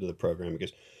accepted to the program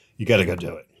because you got to go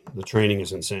do it. The training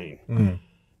is insane.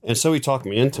 And so he talked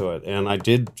me into it, and I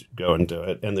did go and do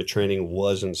it, and the training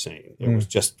was insane. It was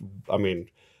just,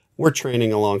 we're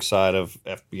training alongside of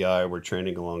FBI, we're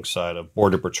training alongside of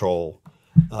Border Patrol.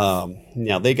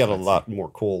 Now, they got a lot more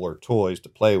cooler toys to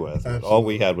play with. Absolutely. All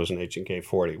we had was an H&K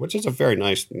 40, which is a very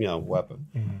nice, weapon.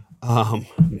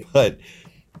 But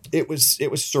it was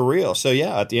surreal. So,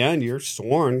 at the end, you're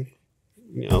sworn,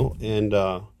 and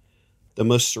the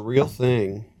most surreal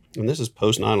thing, and this is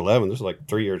post 9/11. This is like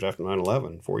 3 years after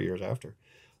 9/11, 4 years after.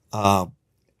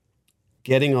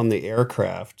 Getting on the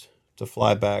aircraft to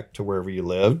fly back to wherever you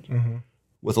lived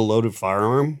with a loaded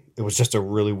firearm, it was just a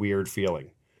really weird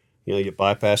feeling. You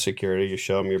bypass security, you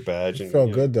show them your badge. And, It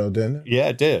felt good, though, didn't it? Yeah,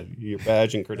 it did. Your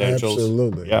badge and credentials.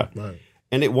 Absolutely. Yeah. Right.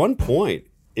 And at one point,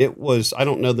 it was, I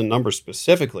don't know the number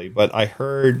specifically, but I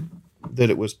heard that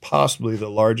it was possibly the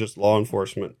largest law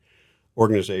enforcement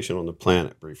organization on the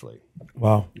planet briefly,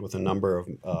 Wow. with a number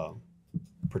of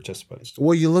participants.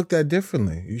 Well, you looked at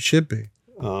differently. You should be.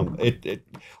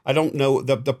 I don't know.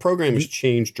 The program has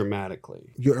changed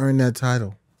dramatically. You earned that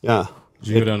title. Yeah. Did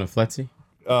you go down to Fletzy?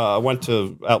 I went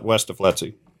to out west of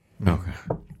Fletzy, Okay.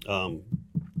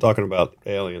 talking about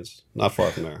aliens, not far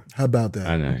from there. How about that?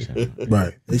 I know.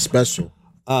 Right. They special.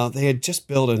 They had just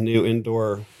built a new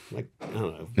indoor, I don't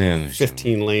know, Yeah,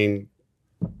 15-lane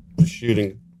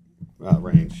shooting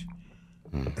range.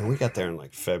 And we got there in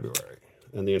February.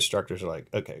 And the instructors are like,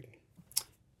 okay,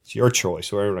 it's your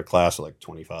choice. We're in a class of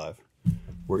 25.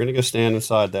 We're going to go stand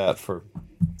inside that for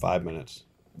 5 minutes.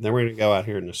 Then we're going to go out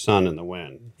here in the sun and the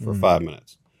wind for 5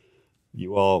 minutes.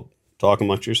 You all talk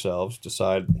amongst yourselves,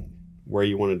 decide where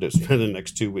you want to spend the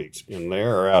next 2 weeks, in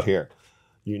there or out here.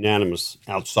 Unanimous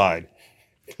outside.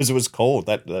 Because it was cold.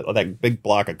 That big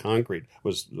block of concrete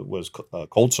was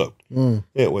cold soaked.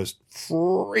 It was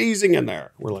freezing in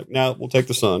there. We're like, no, we'll take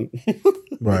the sun.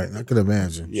 Right. I could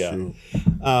imagine. Yeah. Shoot.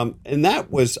 And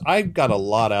I got a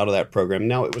lot out of that program.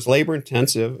 Now, it was labor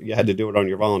intensive. You had to do it on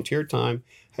your volunteer time.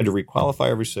 Had to requalify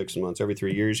every 6 months. Every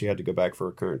 3 years, you had to go back for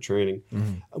recurrent training,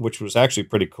 which was actually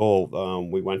pretty cool.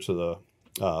 We went to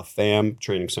the FAM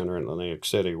training center in Atlantic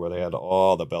City, where they had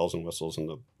all the bells and whistles and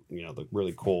the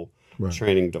really cool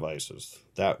training devices.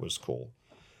 That was cool.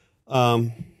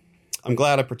 I'm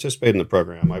glad I participated in the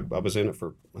program. I was in it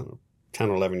for 10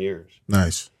 or 11 years.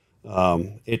 Nice.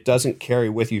 It doesn't carry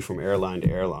with you from airline to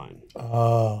airline.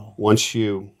 Oh. Once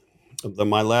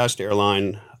my last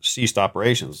airline ceased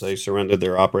operations, they surrendered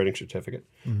their operating certificate,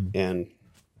 and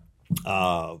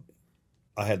I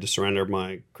had to surrender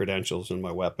my credentials and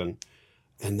my weapon,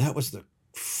 and that was the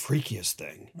freakiest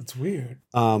thing. That's weird.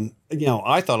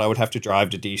 I thought I would have to drive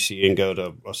to DC and go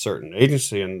to a certain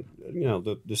agency, and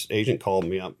this agent called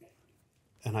me up,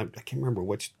 and I can't remember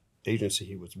which agency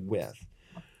he was with,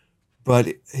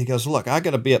 but he goes, "Look, I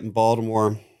got to be up in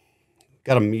Baltimore,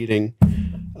 got a meeting, and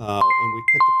we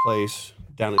picked a place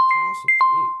down in Towson to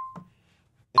meet."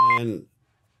 And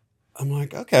I'm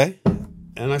like, "Okay,"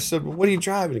 and I said, "Well, what are you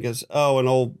driving?" He goes, "Oh, an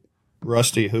old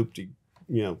rusty hoopty,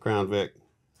 Crown Vic."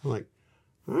 I'm like,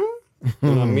 huh?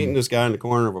 And I'm meeting this guy in the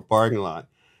corner of a parking lot,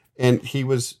 and he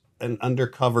was an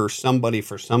undercover somebody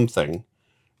for something.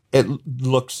 It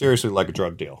looked seriously like a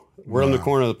drug deal. We're in the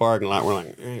corner of the parking lot. We're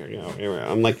like, here.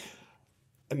 I'm like,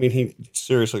 he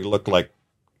seriously looked like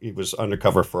he was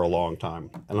undercover for a long time.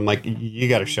 And I'm like, you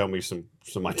got to show me some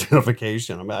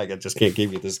identification. I just can't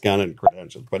give you this gun and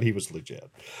credentials. But he was legit.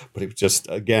 But it was just,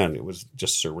 again, it was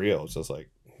just surreal. It's just like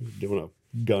doing a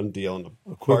gun deal in the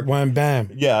Quick wham bam.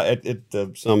 Yeah,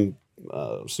 at some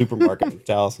supermarket in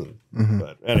Towson.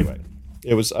 But anyway,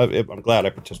 it was. I'm glad I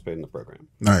participated in the program.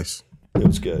 Nice. It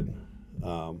was good.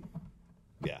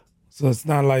 Yeah. So it's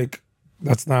not like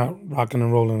That's not rocking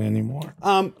and rolling anymore.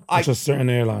 I It's just certain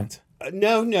airlines.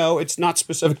 no, it's not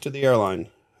specific to the airline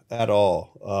at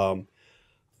all.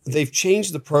 They've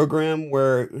changed the program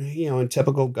where, in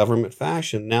typical government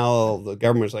fashion, now the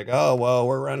government's like, oh, well,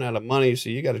 we're running out of money,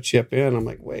 so you got to chip in. I'm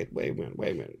like, wait a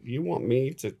minute. You want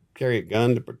me to carry a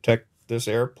gun to protect this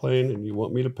airplane, and you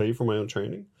want me to pay for my own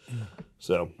training?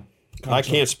 So I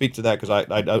can't speak to that because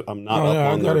I'm not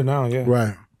up on I got it now, yeah.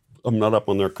 Right. I'm not up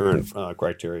on their current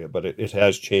criteria, but it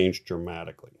has changed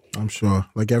dramatically. I'm sure.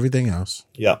 Like everything else.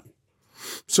 Yeah.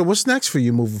 So what's next for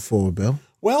you moving forward, Bill?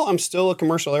 Well, I'm still a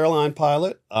commercial airline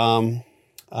pilot.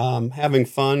 Having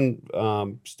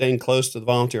fun, staying close to the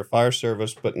volunteer fire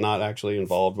service, but not actually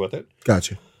involved with it.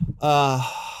 Gotcha.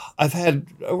 I've had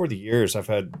over the years,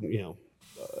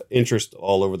 interest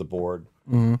all over the board.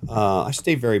 I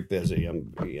stay very busy.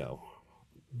 I'm,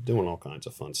 doing all kinds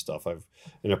of fun stuff.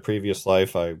 In a previous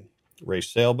life, I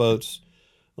raced sailboats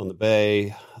on the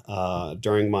bay.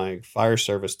 During my fire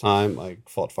service time, I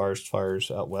fought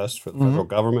fires out west for the federal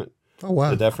government. Oh,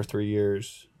 wow. Did that for 3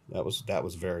 years. That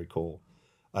was very cool.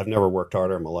 I've never worked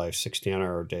harder in my life.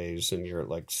 16-hour days, and you're at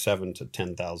like 7,000 to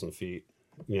 10,000 feet.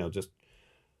 Just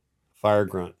fire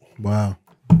grunt, Wow.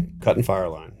 cutting fire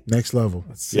line. Next level.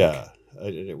 Yeah,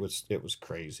 it was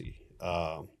crazy.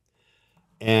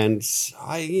 And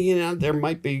there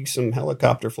might be some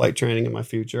helicopter flight training in my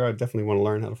future. I definitely want to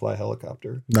learn how to fly a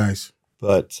helicopter. Nice.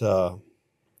 But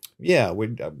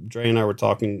Dre and I were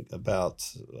talking about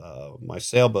my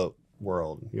sailboat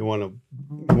world. You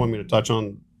want me to touch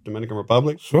on Dominican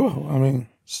Republic? Sure. I mean,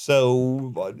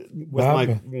 So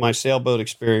with my sailboat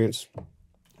experience,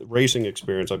 racing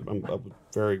experience, I'm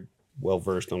very well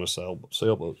versed on a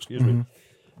sailboat. Excuse me.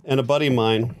 And a buddy of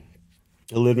mine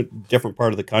who lived in a different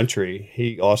part of the country,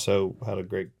 he also had a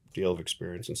great deal of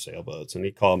experience in sailboats. And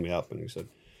he called me up and he said,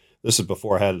 this is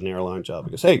before I had an airline job.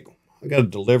 He goes, hey, I got a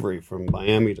delivery from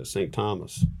Miami to St.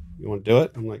 Thomas. You want to do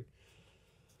it? I'm like,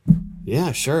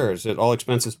 yeah, sure. Is it all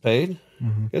expenses paid?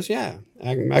 He goes, yeah.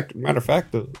 Matter of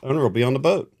fact, the owner will be on the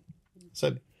boat. I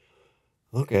said,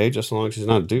 okay, just as long as he's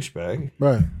not a douchebag.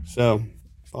 Right. So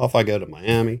off I go to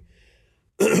Miami.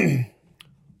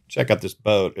 Check out this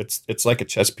boat. It's like a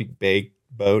Chesapeake Bay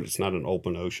boat. It's not an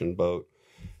open ocean boat.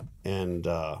 And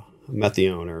I met the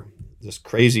owner, this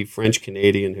crazy French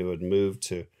Canadian who had moved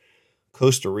to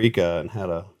Costa Rica and had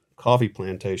a coffee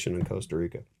plantation in Costa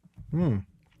Rica.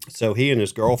 So he and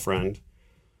his girlfriend,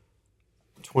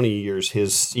 20 years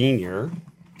his senior.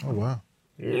 Oh, wow.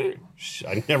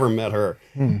 I never met her,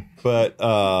 but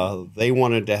they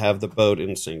wanted to have the boat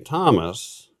in St.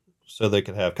 Thomas so they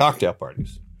could have cocktail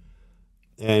parties.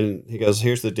 And he goes,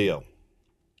 here's the deal.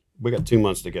 We got 2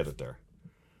 months to get it there.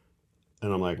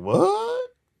 And I'm like,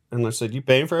 what? And I said, you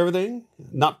paying for everything?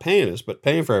 Not paying us, but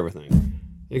paying for everything.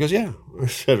 He goes, yeah. I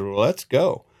said, well, let's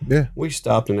go. Yeah. We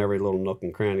stopped in every little nook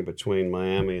and cranny between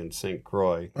Miami and St.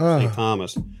 Croix, St.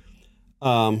 Thomas.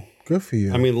 Good for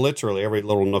you. I mean, literally every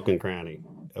little nook and cranny.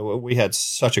 We had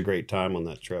such a great time on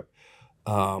that trip.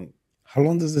 how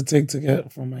long does it take to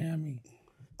get from Miami?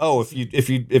 Oh, if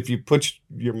you put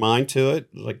your mind to it,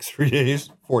 like 3 days,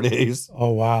 4 days.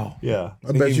 Oh, wow. Yeah.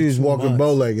 I bet you was walking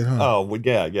bow-legged, huh? Oh, well,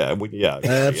 yeah.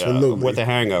 Absolutely. With a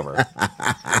hangover.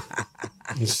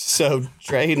 So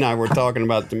Trey and I were talking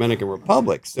about Dominican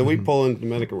Republic. So we pull in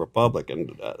Dominican Republic,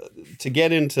 and to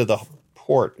get into the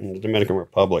port in the Dominican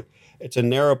Republic, it's a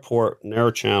narrow port,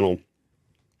 narrow channel,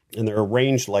 and there are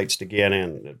range lights to get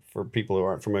in. For people who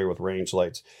aren't familiar with range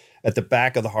lights, at the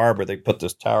back of the harbor, they put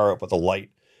this tower up with a light,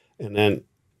 and then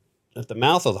at the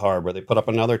mouth of the harbor, they put up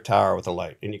another tower with a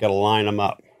light, and you got to line them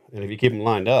up. And if you keep them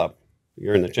lined up,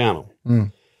 you're in the channel.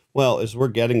 Well, as we're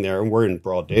getting there, and we're in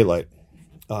broad daylight,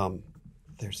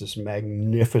 there's this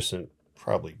magnificent,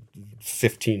 probably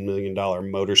 $15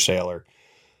 million motor sailor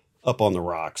up on the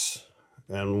rocks.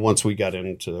 And once we got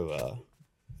into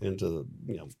the,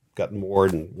 got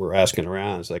moored and we're asking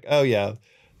around, it's like, oh yeah,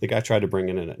 the guy tried to bring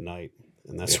it in at night,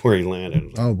 and that's where he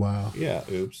landed. Oh, wow. Yeah,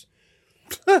 oops.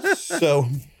 So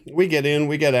we get in,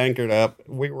 we get anchored up.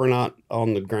 We were not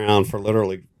on the ground for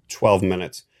literally 12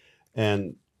 minutes,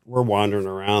 and we're wandering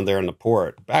around there in the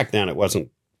port. Back then, it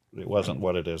wasn't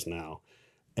what it is now.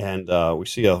 And we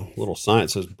see a little sign that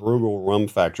says Bruegel Rum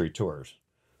Factory Tours.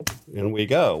 And we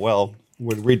go. Well,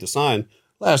 we read the sign.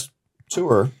 Last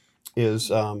tour is,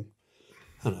 4:35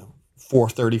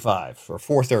 or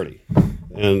 4:30.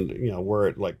 And, we're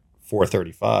at like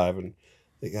 4:35. And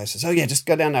the guy says, oh, yeah, just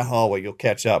go down that hallway. You'll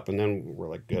catch up. And then we're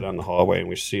like, go down the hallway, and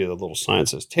we see a little sign that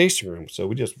says tasting room. So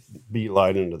we just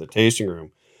beeline into the tasting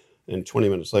room. And 20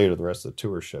 minutes later, the rest of the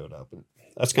tour showed up. And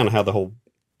that's kind of how the whole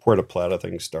Puerto Plata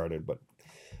thing started. But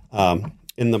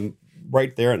in the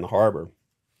right there in the harbor,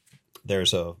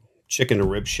 there's a chicken and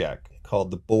rib shack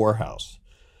called the Boar House.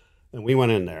 And we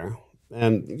went in there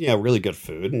and, yeah, really good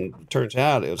food. And it turns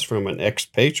out it was from an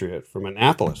expatriate from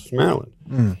Annapolis, Maryland.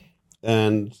 Mm.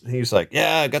 And he's like,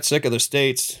 yeah, I got sick of the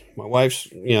States. My wife's,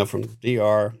 from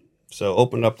DR. So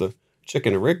opened up the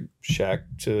chicken and rib shack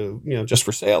to, just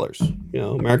for sailors,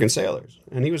 American sailors.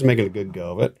 And he was making a good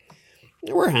go of it.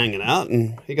 And we're hanging out.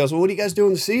 And he goes, well, what are you guys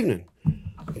doing this evening?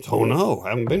 I don't know. I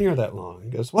haven't been here that long. He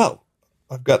goes, well,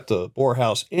 I've got the Boar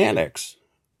House Annex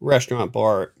restaurant,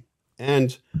 bar,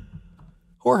 and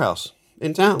whorehouse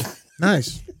in town.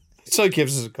 Nice. So he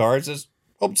gives us a card, says,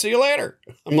 hope to see you later.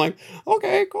 I'm like,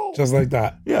 okay, cool. Just like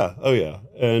that. Yeah. Oh, yeah.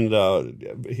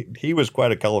 And he was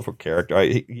quite a colorful character.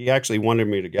 He actually wanted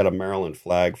me to get a Maryland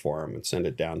flag for him and send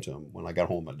it down to him. When I got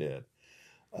home, I did.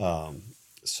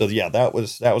 So, yeah, that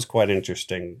was quite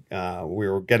interesting. We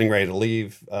were getting ready to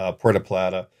leave Puerto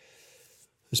Plata.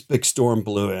 This big storm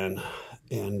blew in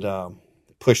and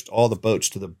pushed all the boats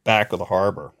to the back of the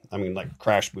harbor. I mean, like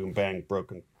crash, boom, bang,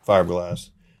 broken fiberglass.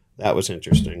 That was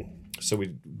interesting. So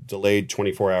we delayed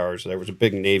 24 hours. There was a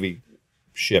big Navy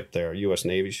ship there, U.S.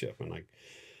 Navy ship. And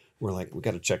we're like, we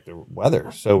got to check the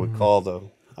weather. So we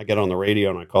I get on the radio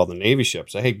and I call the Navy ship.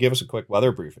 Say, hey, give us a quick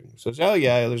weather briefing. So it's, oh,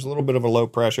 yeah, there's a little bit of a low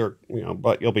pressure,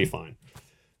 but you'll be fine.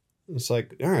 It's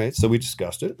like, all right. So we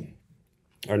discussed it.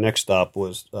 Our next stop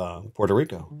was Puerto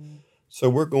Rico. So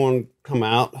we're going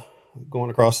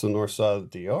across the north side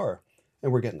of the DR.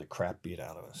 And we're getting the crap beat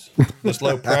out of us. This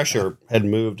low pressure had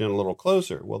moved in a little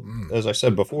closer. Well, as I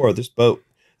said before, this boat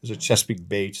is a Chesapeake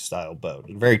Bay style boat,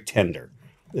 very tender.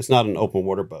 It's not an open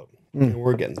water boat. And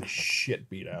we're getting the shit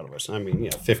beat out of us. I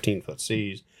mean, 15-foot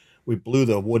seas. We blew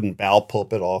the wooden bow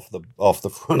pulpit off the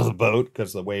front of the boat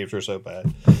because the waves were so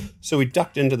bad. So we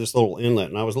ducked into this little inlet.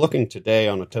 And I was looking today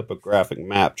on a topographic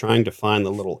map, trying to find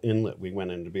the little inlet we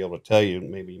went in to be able to tell you.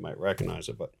 Maybe you might recognize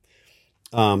it, but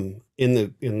in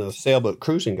the sailboat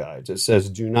cruising guides, it says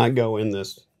do not go in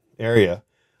this area.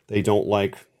 They don't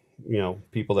like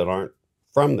people that aren't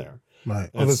from there. Right.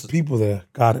 Oh, there's people there.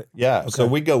 Got it. Yeah. Okay. So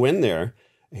we go in there,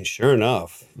 and sure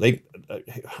enough, I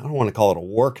don't want to call it a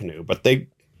war canoe, but they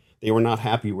were not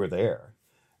happy we're there,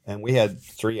 and we had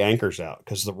 3 anchors out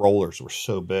because the rollers were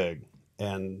so big,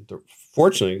 and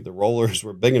fortunately the rollers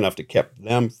were big enough to keep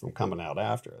them from coming out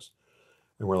after us.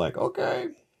 And we're like, okay.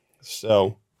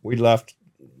 So we left.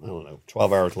 I don't know,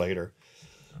 12 hours later.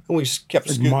 And we kept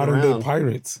Like scooting modern around. day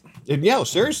pirates. And, yeah,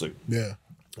 seriously. Yeah.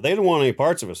 They didn't want any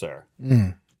parts of us there.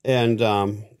 And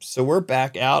so we're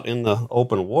back out in the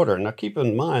open water. Now, keep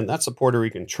in mind, that's a Puerto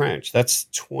Rican trench. That's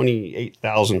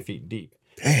 28,000 feet deep.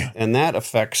 Damn. And that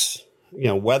affects,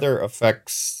 weather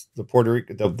affects the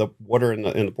water in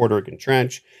the Puerto Rican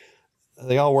trench.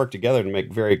 They all work together to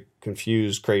make very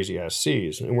confused, crazy-ass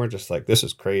seas. And we're just like, this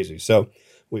is crazy. So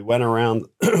we went around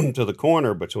to the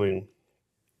corner between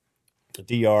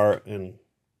DR and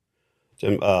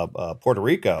Puerto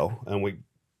Rico, and we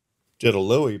did a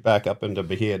Louis back up into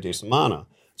Bahia de Samana.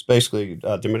 It's basically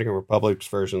Dominican Republic's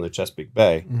version of the Chesapeake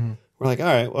Bay. Mm-hmm. We're like, all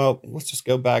right, well, let's just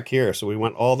go back here. So we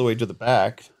went all the way to the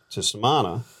back to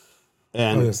Samana,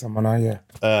 and Samana, yeah.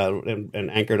 And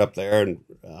anchored up there and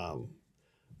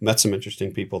met some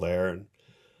interesting people there. And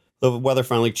the weather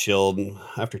finally chilled, and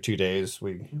after 2 days,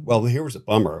 here was a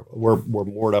bummer. We're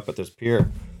moored up at this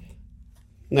pier.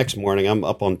 Next morning, I'm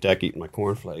up on deck eating my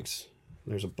cornflakes.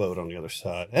 There's a boat on the other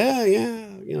side.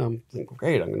 Yeah. I'm thinking,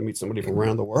 great, I'm going to meet somebody from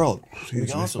around the world. It's going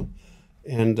to be awesome.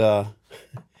 And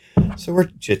so we're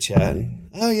chit-chatting.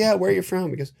 Oh, yeah, where are you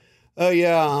from? He goes, oh,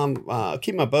 yeah, I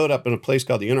keep my boat up in a place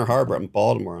called the Inner Harbor up in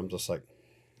Baltimore. I'm just like,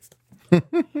 all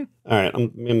right,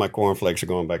 me and my cornflakes are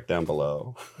going back down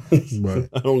below. Right.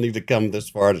 I don't need to come this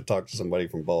far to talk to somebody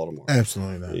from Baltimore.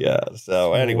 Absolutely not. Yeah.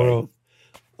 So anyway, world.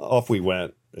 off we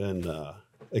went and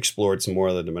explored some more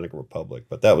of the Dominican Republic.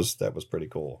 But that was pretty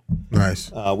cool.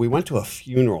 Nice. We went to a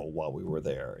funeral while we were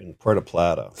there in Puerto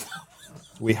Plata.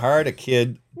 We hired a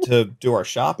kid to do our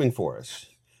shopping for us.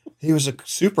 He was a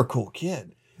super cool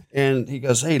kid. And he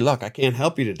goes, hey, look, I can't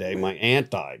help you today. My aunt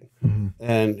died. Mm-hmm.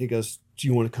 And he goes, do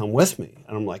you want to come with me?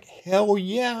 And I'm like, hell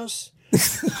yes.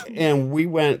 And we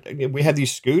had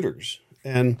these scooters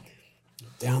and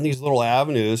down these little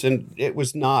avenues. And it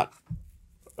was not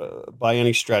by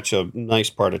any stretch a nice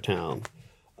part of town.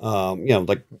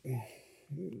 Like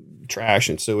trash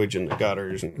and sewage in the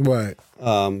gutters. And, right.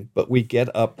 But we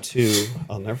get up to,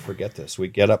 I'll never forget this. We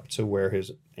get up to where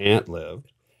his aunt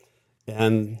lived.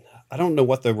 And I don't know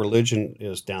what the religion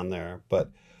is down there,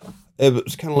 but it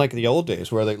was kind of like the old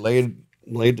days where they laid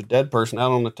the dead person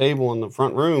out on the table in the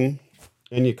front room,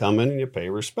 and you come in and you pay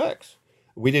respects.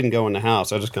 We didn't go in the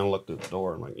house. I just kind of looked at the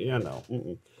door and like, yeah, no.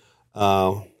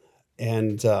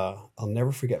 And I'll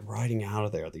never forget riding out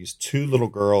of there. These two little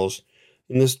girls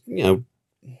in this,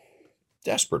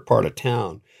 desperate part of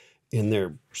town in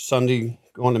their Sunday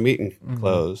going to meeting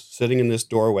clothes, sitting in this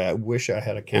doorway. I wish I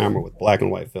had a camera with black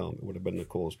and white film. It would have been the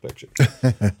coolest picture.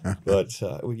 But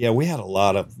we had a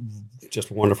lot of just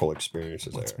wonderful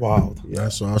experiences there. It's wild. Yeah.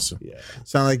 That's awesome. Yeah.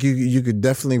 Sound like you could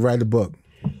definitely write a book.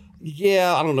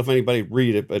 Yeah, I don't know if anybody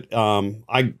read it, but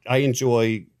I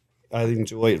enjoy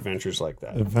adventures like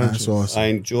that. That's awesome. I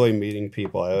enjoy meeting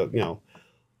people.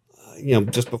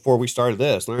 Just before we started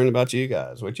this, learning about you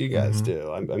guys, what you guys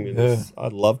do. I mean, I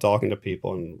love talking to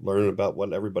people and learning about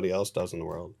what everybody else does in the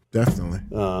world. Definitely.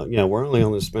 We're only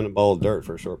on this spinning ball of dirt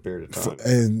for a short period of time.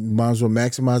 And might as well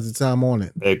maximize the time on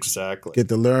it. Exactly. Get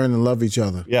to learn and love each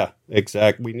other. Yeah,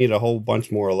 exactly. We need a whole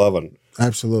bunch more loving.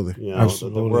 Absolutely.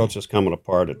 The world's just coming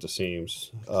apart at the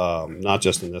seams, not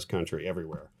just in this country,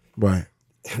 everywhere. Right.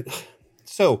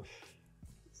 So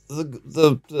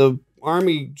the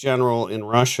army general in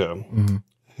Russia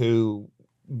who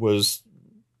was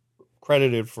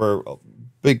credited for a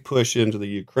big push into the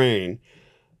Ukraine,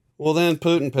 well, then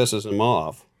Putin pisses him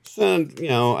off. So,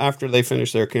 after they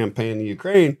finish their campaign in the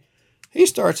Ukraine, he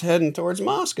starts heading towards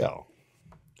Moscow.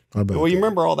 Well, you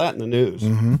remember all that in the news.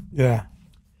 Yeah.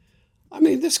 I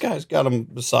mean, this guy's got him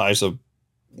the size of,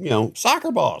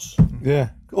 soccer balls.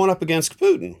 Yeah. Going up against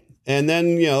Putin. And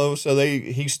then,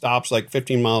 he stops like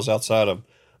 15 miles outside of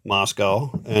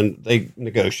Moscow and they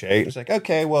negotiate. It's like,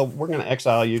 okay, well, we're going to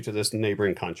exile you to this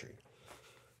neighboring country.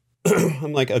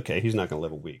 I'm like, okay, he's not going to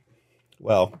live a week.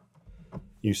 Well,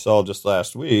 you saw just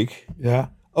last week. Yeah.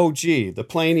 Oh, gee, the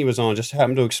plane he was on just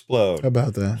happened to explode. How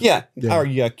about that? Yeah. Are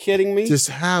you kidding me? Just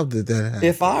how did that happen?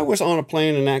 If I was on a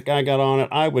plane and that guy got on it,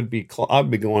 I'd be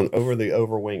going over the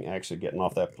overwing, actually getting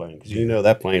off that plane because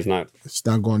that plane's not. It's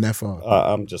not going that far.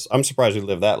 I'm surprised he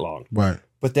lived that long. Right.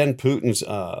 But then Putin's,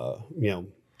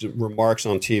 remarks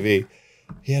on TV,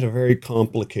 he had a very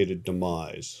complicated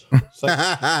demise. It's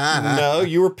like, no,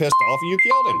 you were pissed off. You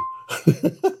killed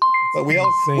him.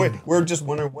 But we're just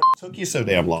wondering what took you so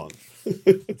damn long.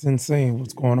 It's insane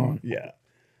what's going on. Yeah,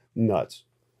 nuts.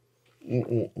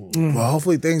 Well,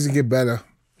 hopefully things will get better.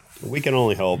 We can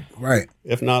only hope. Right.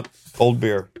 If not, cold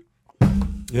beer.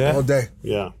 Yeah. All day.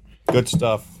 Yeah, good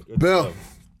stuff. Good Bill,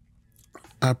 stuff.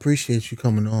 I appreciate you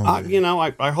coming on.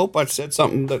 I hope I said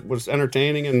something that was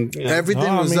entertaining and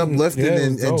Everything was uplifting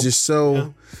and just so. Yeah.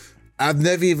 I've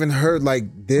never even heard like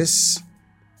this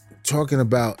talking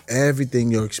about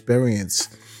everything your experience.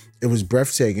 It was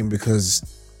breathtaking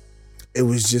because it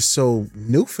was just so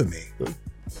new for me.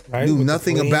 Right? Knew With the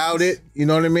nothing planes. about it. You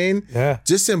know what I mean? Yeah.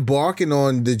 Just embarking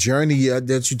on the journey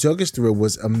that you took us through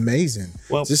was amazing.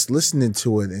 Well, just listening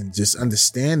to it and just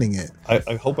understanding it.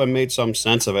 I hope I made some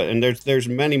sense of it. And there's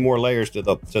many more layers to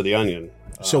the onion.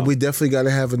 So we definitely got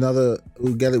to have another.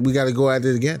 We got to go at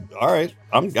it again. All right,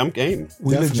 I'm game.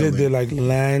 We legit Definitely. did like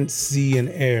land, sea, and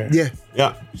air. Yeah,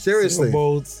 Yeah, seriously.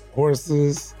 Boats,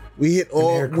 horses. We hit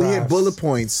aircrafts. bullet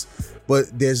points, but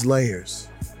there's layers.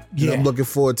 Yeah. And I'm looking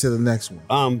forward to the next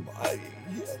one.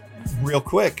 Real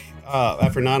quick.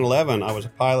 After 9/11, I was a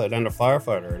pilot and a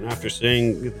firefighter, and after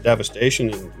seeing the devastation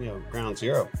in Ground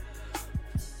Zero,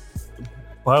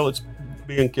 pilots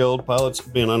being killed, pilots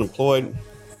being unemployed,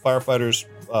 firefighters,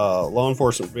 law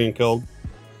enforcement being killed,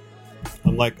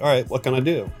 I'm like, all right, what can I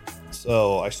do?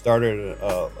 So I started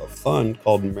a fund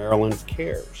called Maryland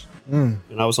Cares, and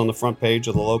I was on the front page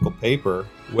of the local paper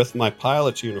with my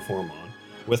pilot's uniform on,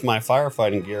 with my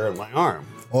firefighting gear and my arm.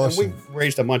 Awesome. And we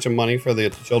raised a bunch of money for the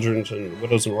Children's and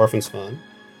Widows and Orphans Fund.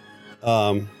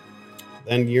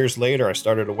 Then years later, I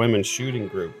started a women's shooting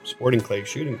group, sporting clay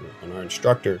shooting group, and our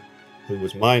instructor, who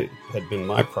had been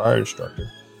my prior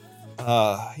instructor,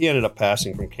 he ended up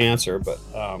passing from cancer. But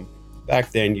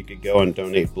back then, you could go and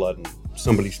donate blood in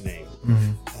somebody's name,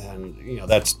 and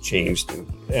that's changed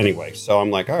anyway. So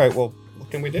I'm like, all right, well, what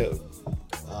can we do?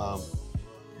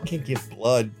 Can't give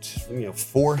blood,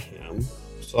 for him.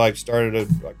 So I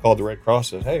called the Red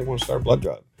Cross and said, hey, I want to start a blood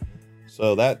drive.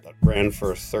 So that ran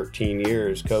for 13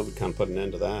 years. COVID kind of put an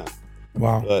end to that.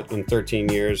 Wow. But in 13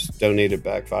 years, donated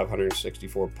back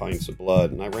 564 pints of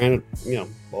blood. And I ran it,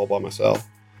 all by myself.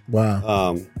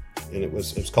 Wow. And it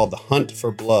was called the Hunt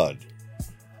for Blood.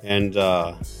 And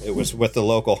it was with the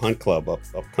local hunt club up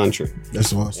country.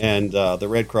 That's awesome. And the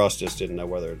Red Cross just didn't know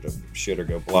whether to shit or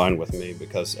go blind with me,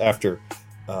 because after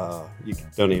you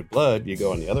donate blood, you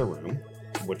go in the other room,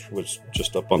 which was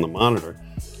just up on the monitor,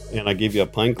 and I give you a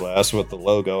pint glass with the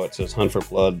logo. It says Hunt for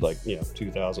Blood,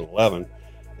 2011,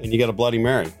 and you get a Bloody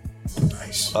Mary.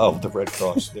 Nice. Oh, the Red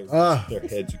Cross, their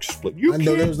heads explode. I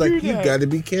know they was like, you got to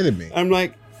be kidding me. I'm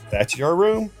like, That's your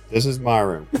room. This is my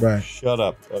room. Right. Shut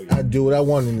up. Oh, yeah. I do what I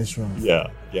want in this room. Yeah.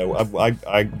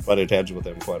 I butted heads with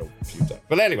him quite a few times.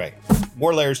 But anyway,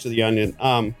 more layers to the onion.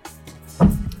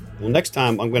 Well, next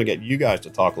time I'm going to get you guys to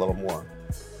talk a little more.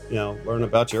 Learn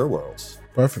about your worlds.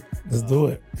 Perfect. Let's do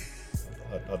it.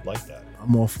 I'd like that.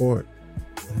 I'm all for it.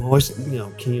 I'm always,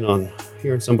 keen on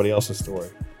hearing somebody else's story.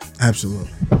 Absolutely.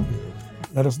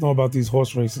 Let us know about these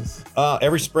horse races.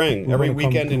 Every spring, We every wanna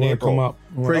weekend in April. Come up.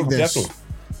 We wanna- Preakness.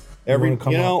 Definitely. wanna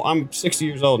come up. I'm 60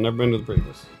 years old. Never been to the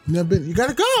Preakness. Never been. You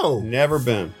gotta go. Never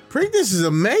been. Preakness is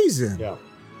amazing. Yeah.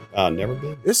 Never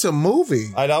been. It's a movie.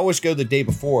 I'd always go the day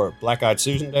before, Black Eyed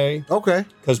Susan Day, Okay.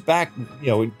 because back,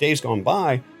 days gone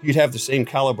by, you'd have the same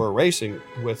caliber racing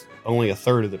with only a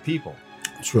third of the people.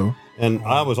 True. And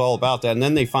I was all about that. And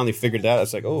then they finally figured that.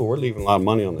 It's like, oh, we're leaving a lot of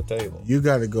money on the table. You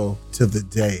gotta go to the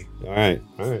day. All right.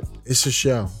 It's a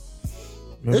show.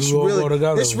 Maybe It's we'll really, go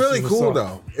together. it's We'll really see what's cool up.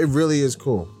 though. It really is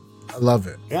cool. I love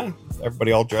it. Yeah.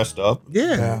 Everybody all dressed up. Yeah.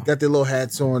 Yeah. Got their little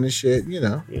hats on and shit.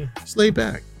 Yeah. Just lay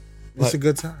back. It's But- a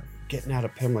good time. Getting out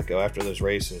of Pimlico after those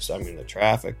races, I mean, the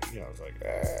traffic, I was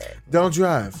like, Don't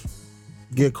drive.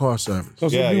 Get car service.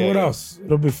 Just Yeah, be yeah, with yeah. us.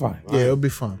 It'll be fine. Yeah, it'll be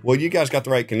fun. Well, you guys got the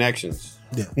right connections.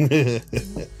 Yeah. yeah.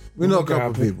 We know a make it couple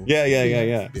happen. people. Yeah.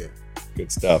 Yeah.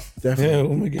 Good stuff. Definitely. Yeah,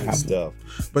 we'll make it Good happen. stuff.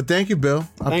 But thank you, Bill.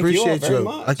 I Thank you all appreciate very you.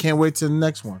 much. I can't wait to the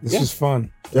next one. This is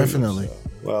fun. Definitely. So,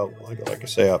 well, like I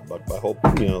say, I hope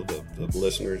the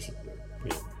listeners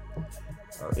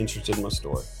are interested in my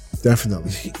story.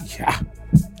 Definitely. Yeah,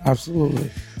 absolutely.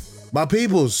 My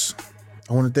peoples,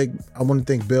 I want to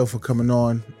thank Bill for coming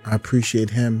on. I appreciate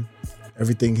him,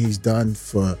 everything he's done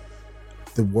for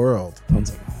the world.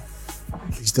 Tons of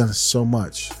that. He's done so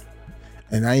much,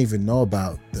 and I even know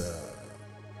about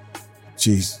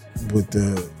with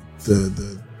the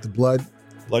blood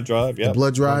Drive, yeah. the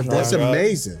blood drive. Blood That's drive.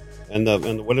 amazing, And the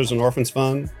Widows and Orphans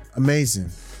Fund. amazing.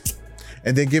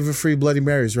 And then give it free Bloody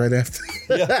Marys right after.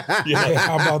 Hey,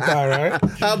 how about that,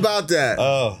 right? How about that?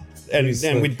 Oh, and Pretty then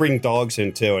slick. we'd bring dogs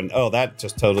in too, and that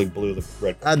just totally blew the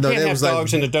red. I know, You can't that have was like-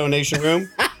 dogs in the donation room.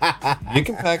 You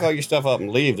can pack all your stuff up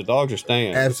and leave. The dogs are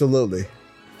staying. Absolutely.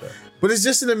 But it's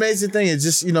just an amazing thing. It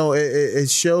just, it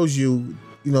shows you,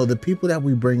 the people that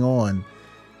we bring on,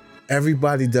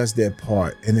 everybody does their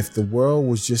part. And if the world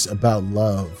was just about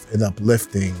love and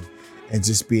uplifting and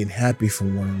just being happy for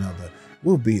one another,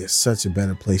 we'll be such a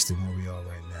better place than where we are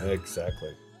right now.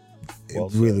 Exactly. It Well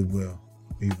said. really will.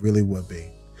 It really will be.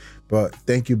 But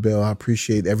thank you, Bill. I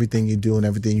appreciate everything you do and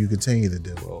everything you continue to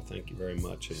do. Well, thank you very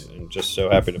much, and just so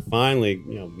happy to finally,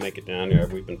 make it down here.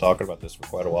 We've been talking about this for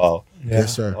quite a while. Yeah.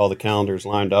 Yes, sir. All the calendars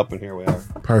lined up, and here we are.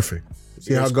 Perfect.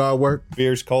 See how God worked?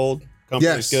 Beer's cold. Company's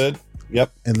Yes. good.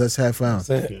 Yep. And let's have fun. That's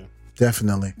it. Yeah.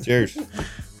 Definitely. Cheers.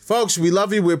 Folks, we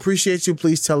love you. We appreciate you.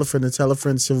 Please tell a friend and tell a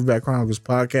friend. Silverback Chronicles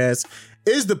podcast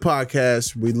is the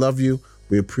podcast. We love you.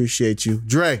 We appreciate you.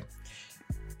 Dre,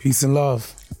 Peace and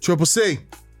love. Triple C.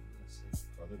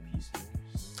 Other pieces.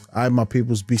 All right, my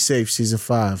peoples. Be safe. Season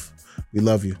 5. We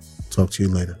love you. Talk to you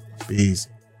later. Be easy.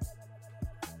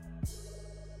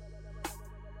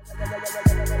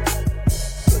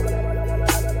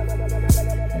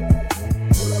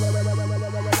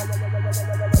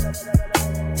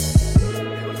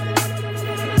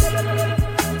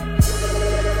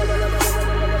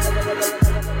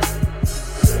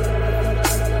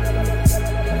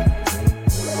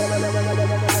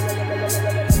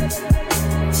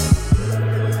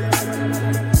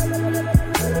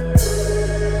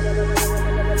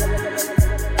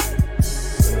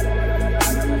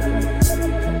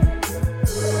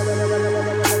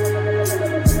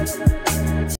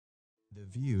 The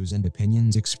views and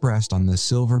opinions expressed on the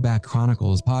Silverback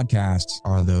Chronicles podcasts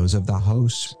are those of the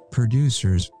hosts,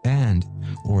 producers,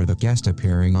 or the guest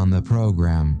appearing on the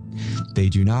program. They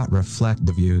do not reflect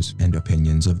the views and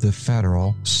opinions of the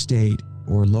federal, state,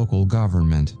 or local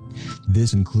government.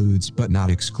 This includes but not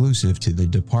exclusive to the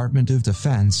Department of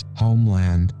Defense,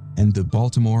 Homeland, and the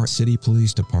Baltimore City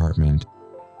Police Department.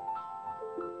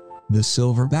 The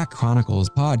Silverback Chronicles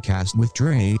podcast with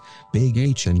Dre, Big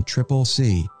H, and Triple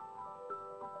C.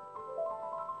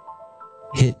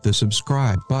 Hit the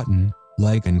subscribe button,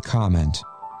 like and comment.